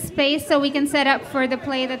clear the space so we can set up for the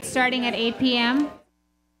play that's starting at 8 p.m.?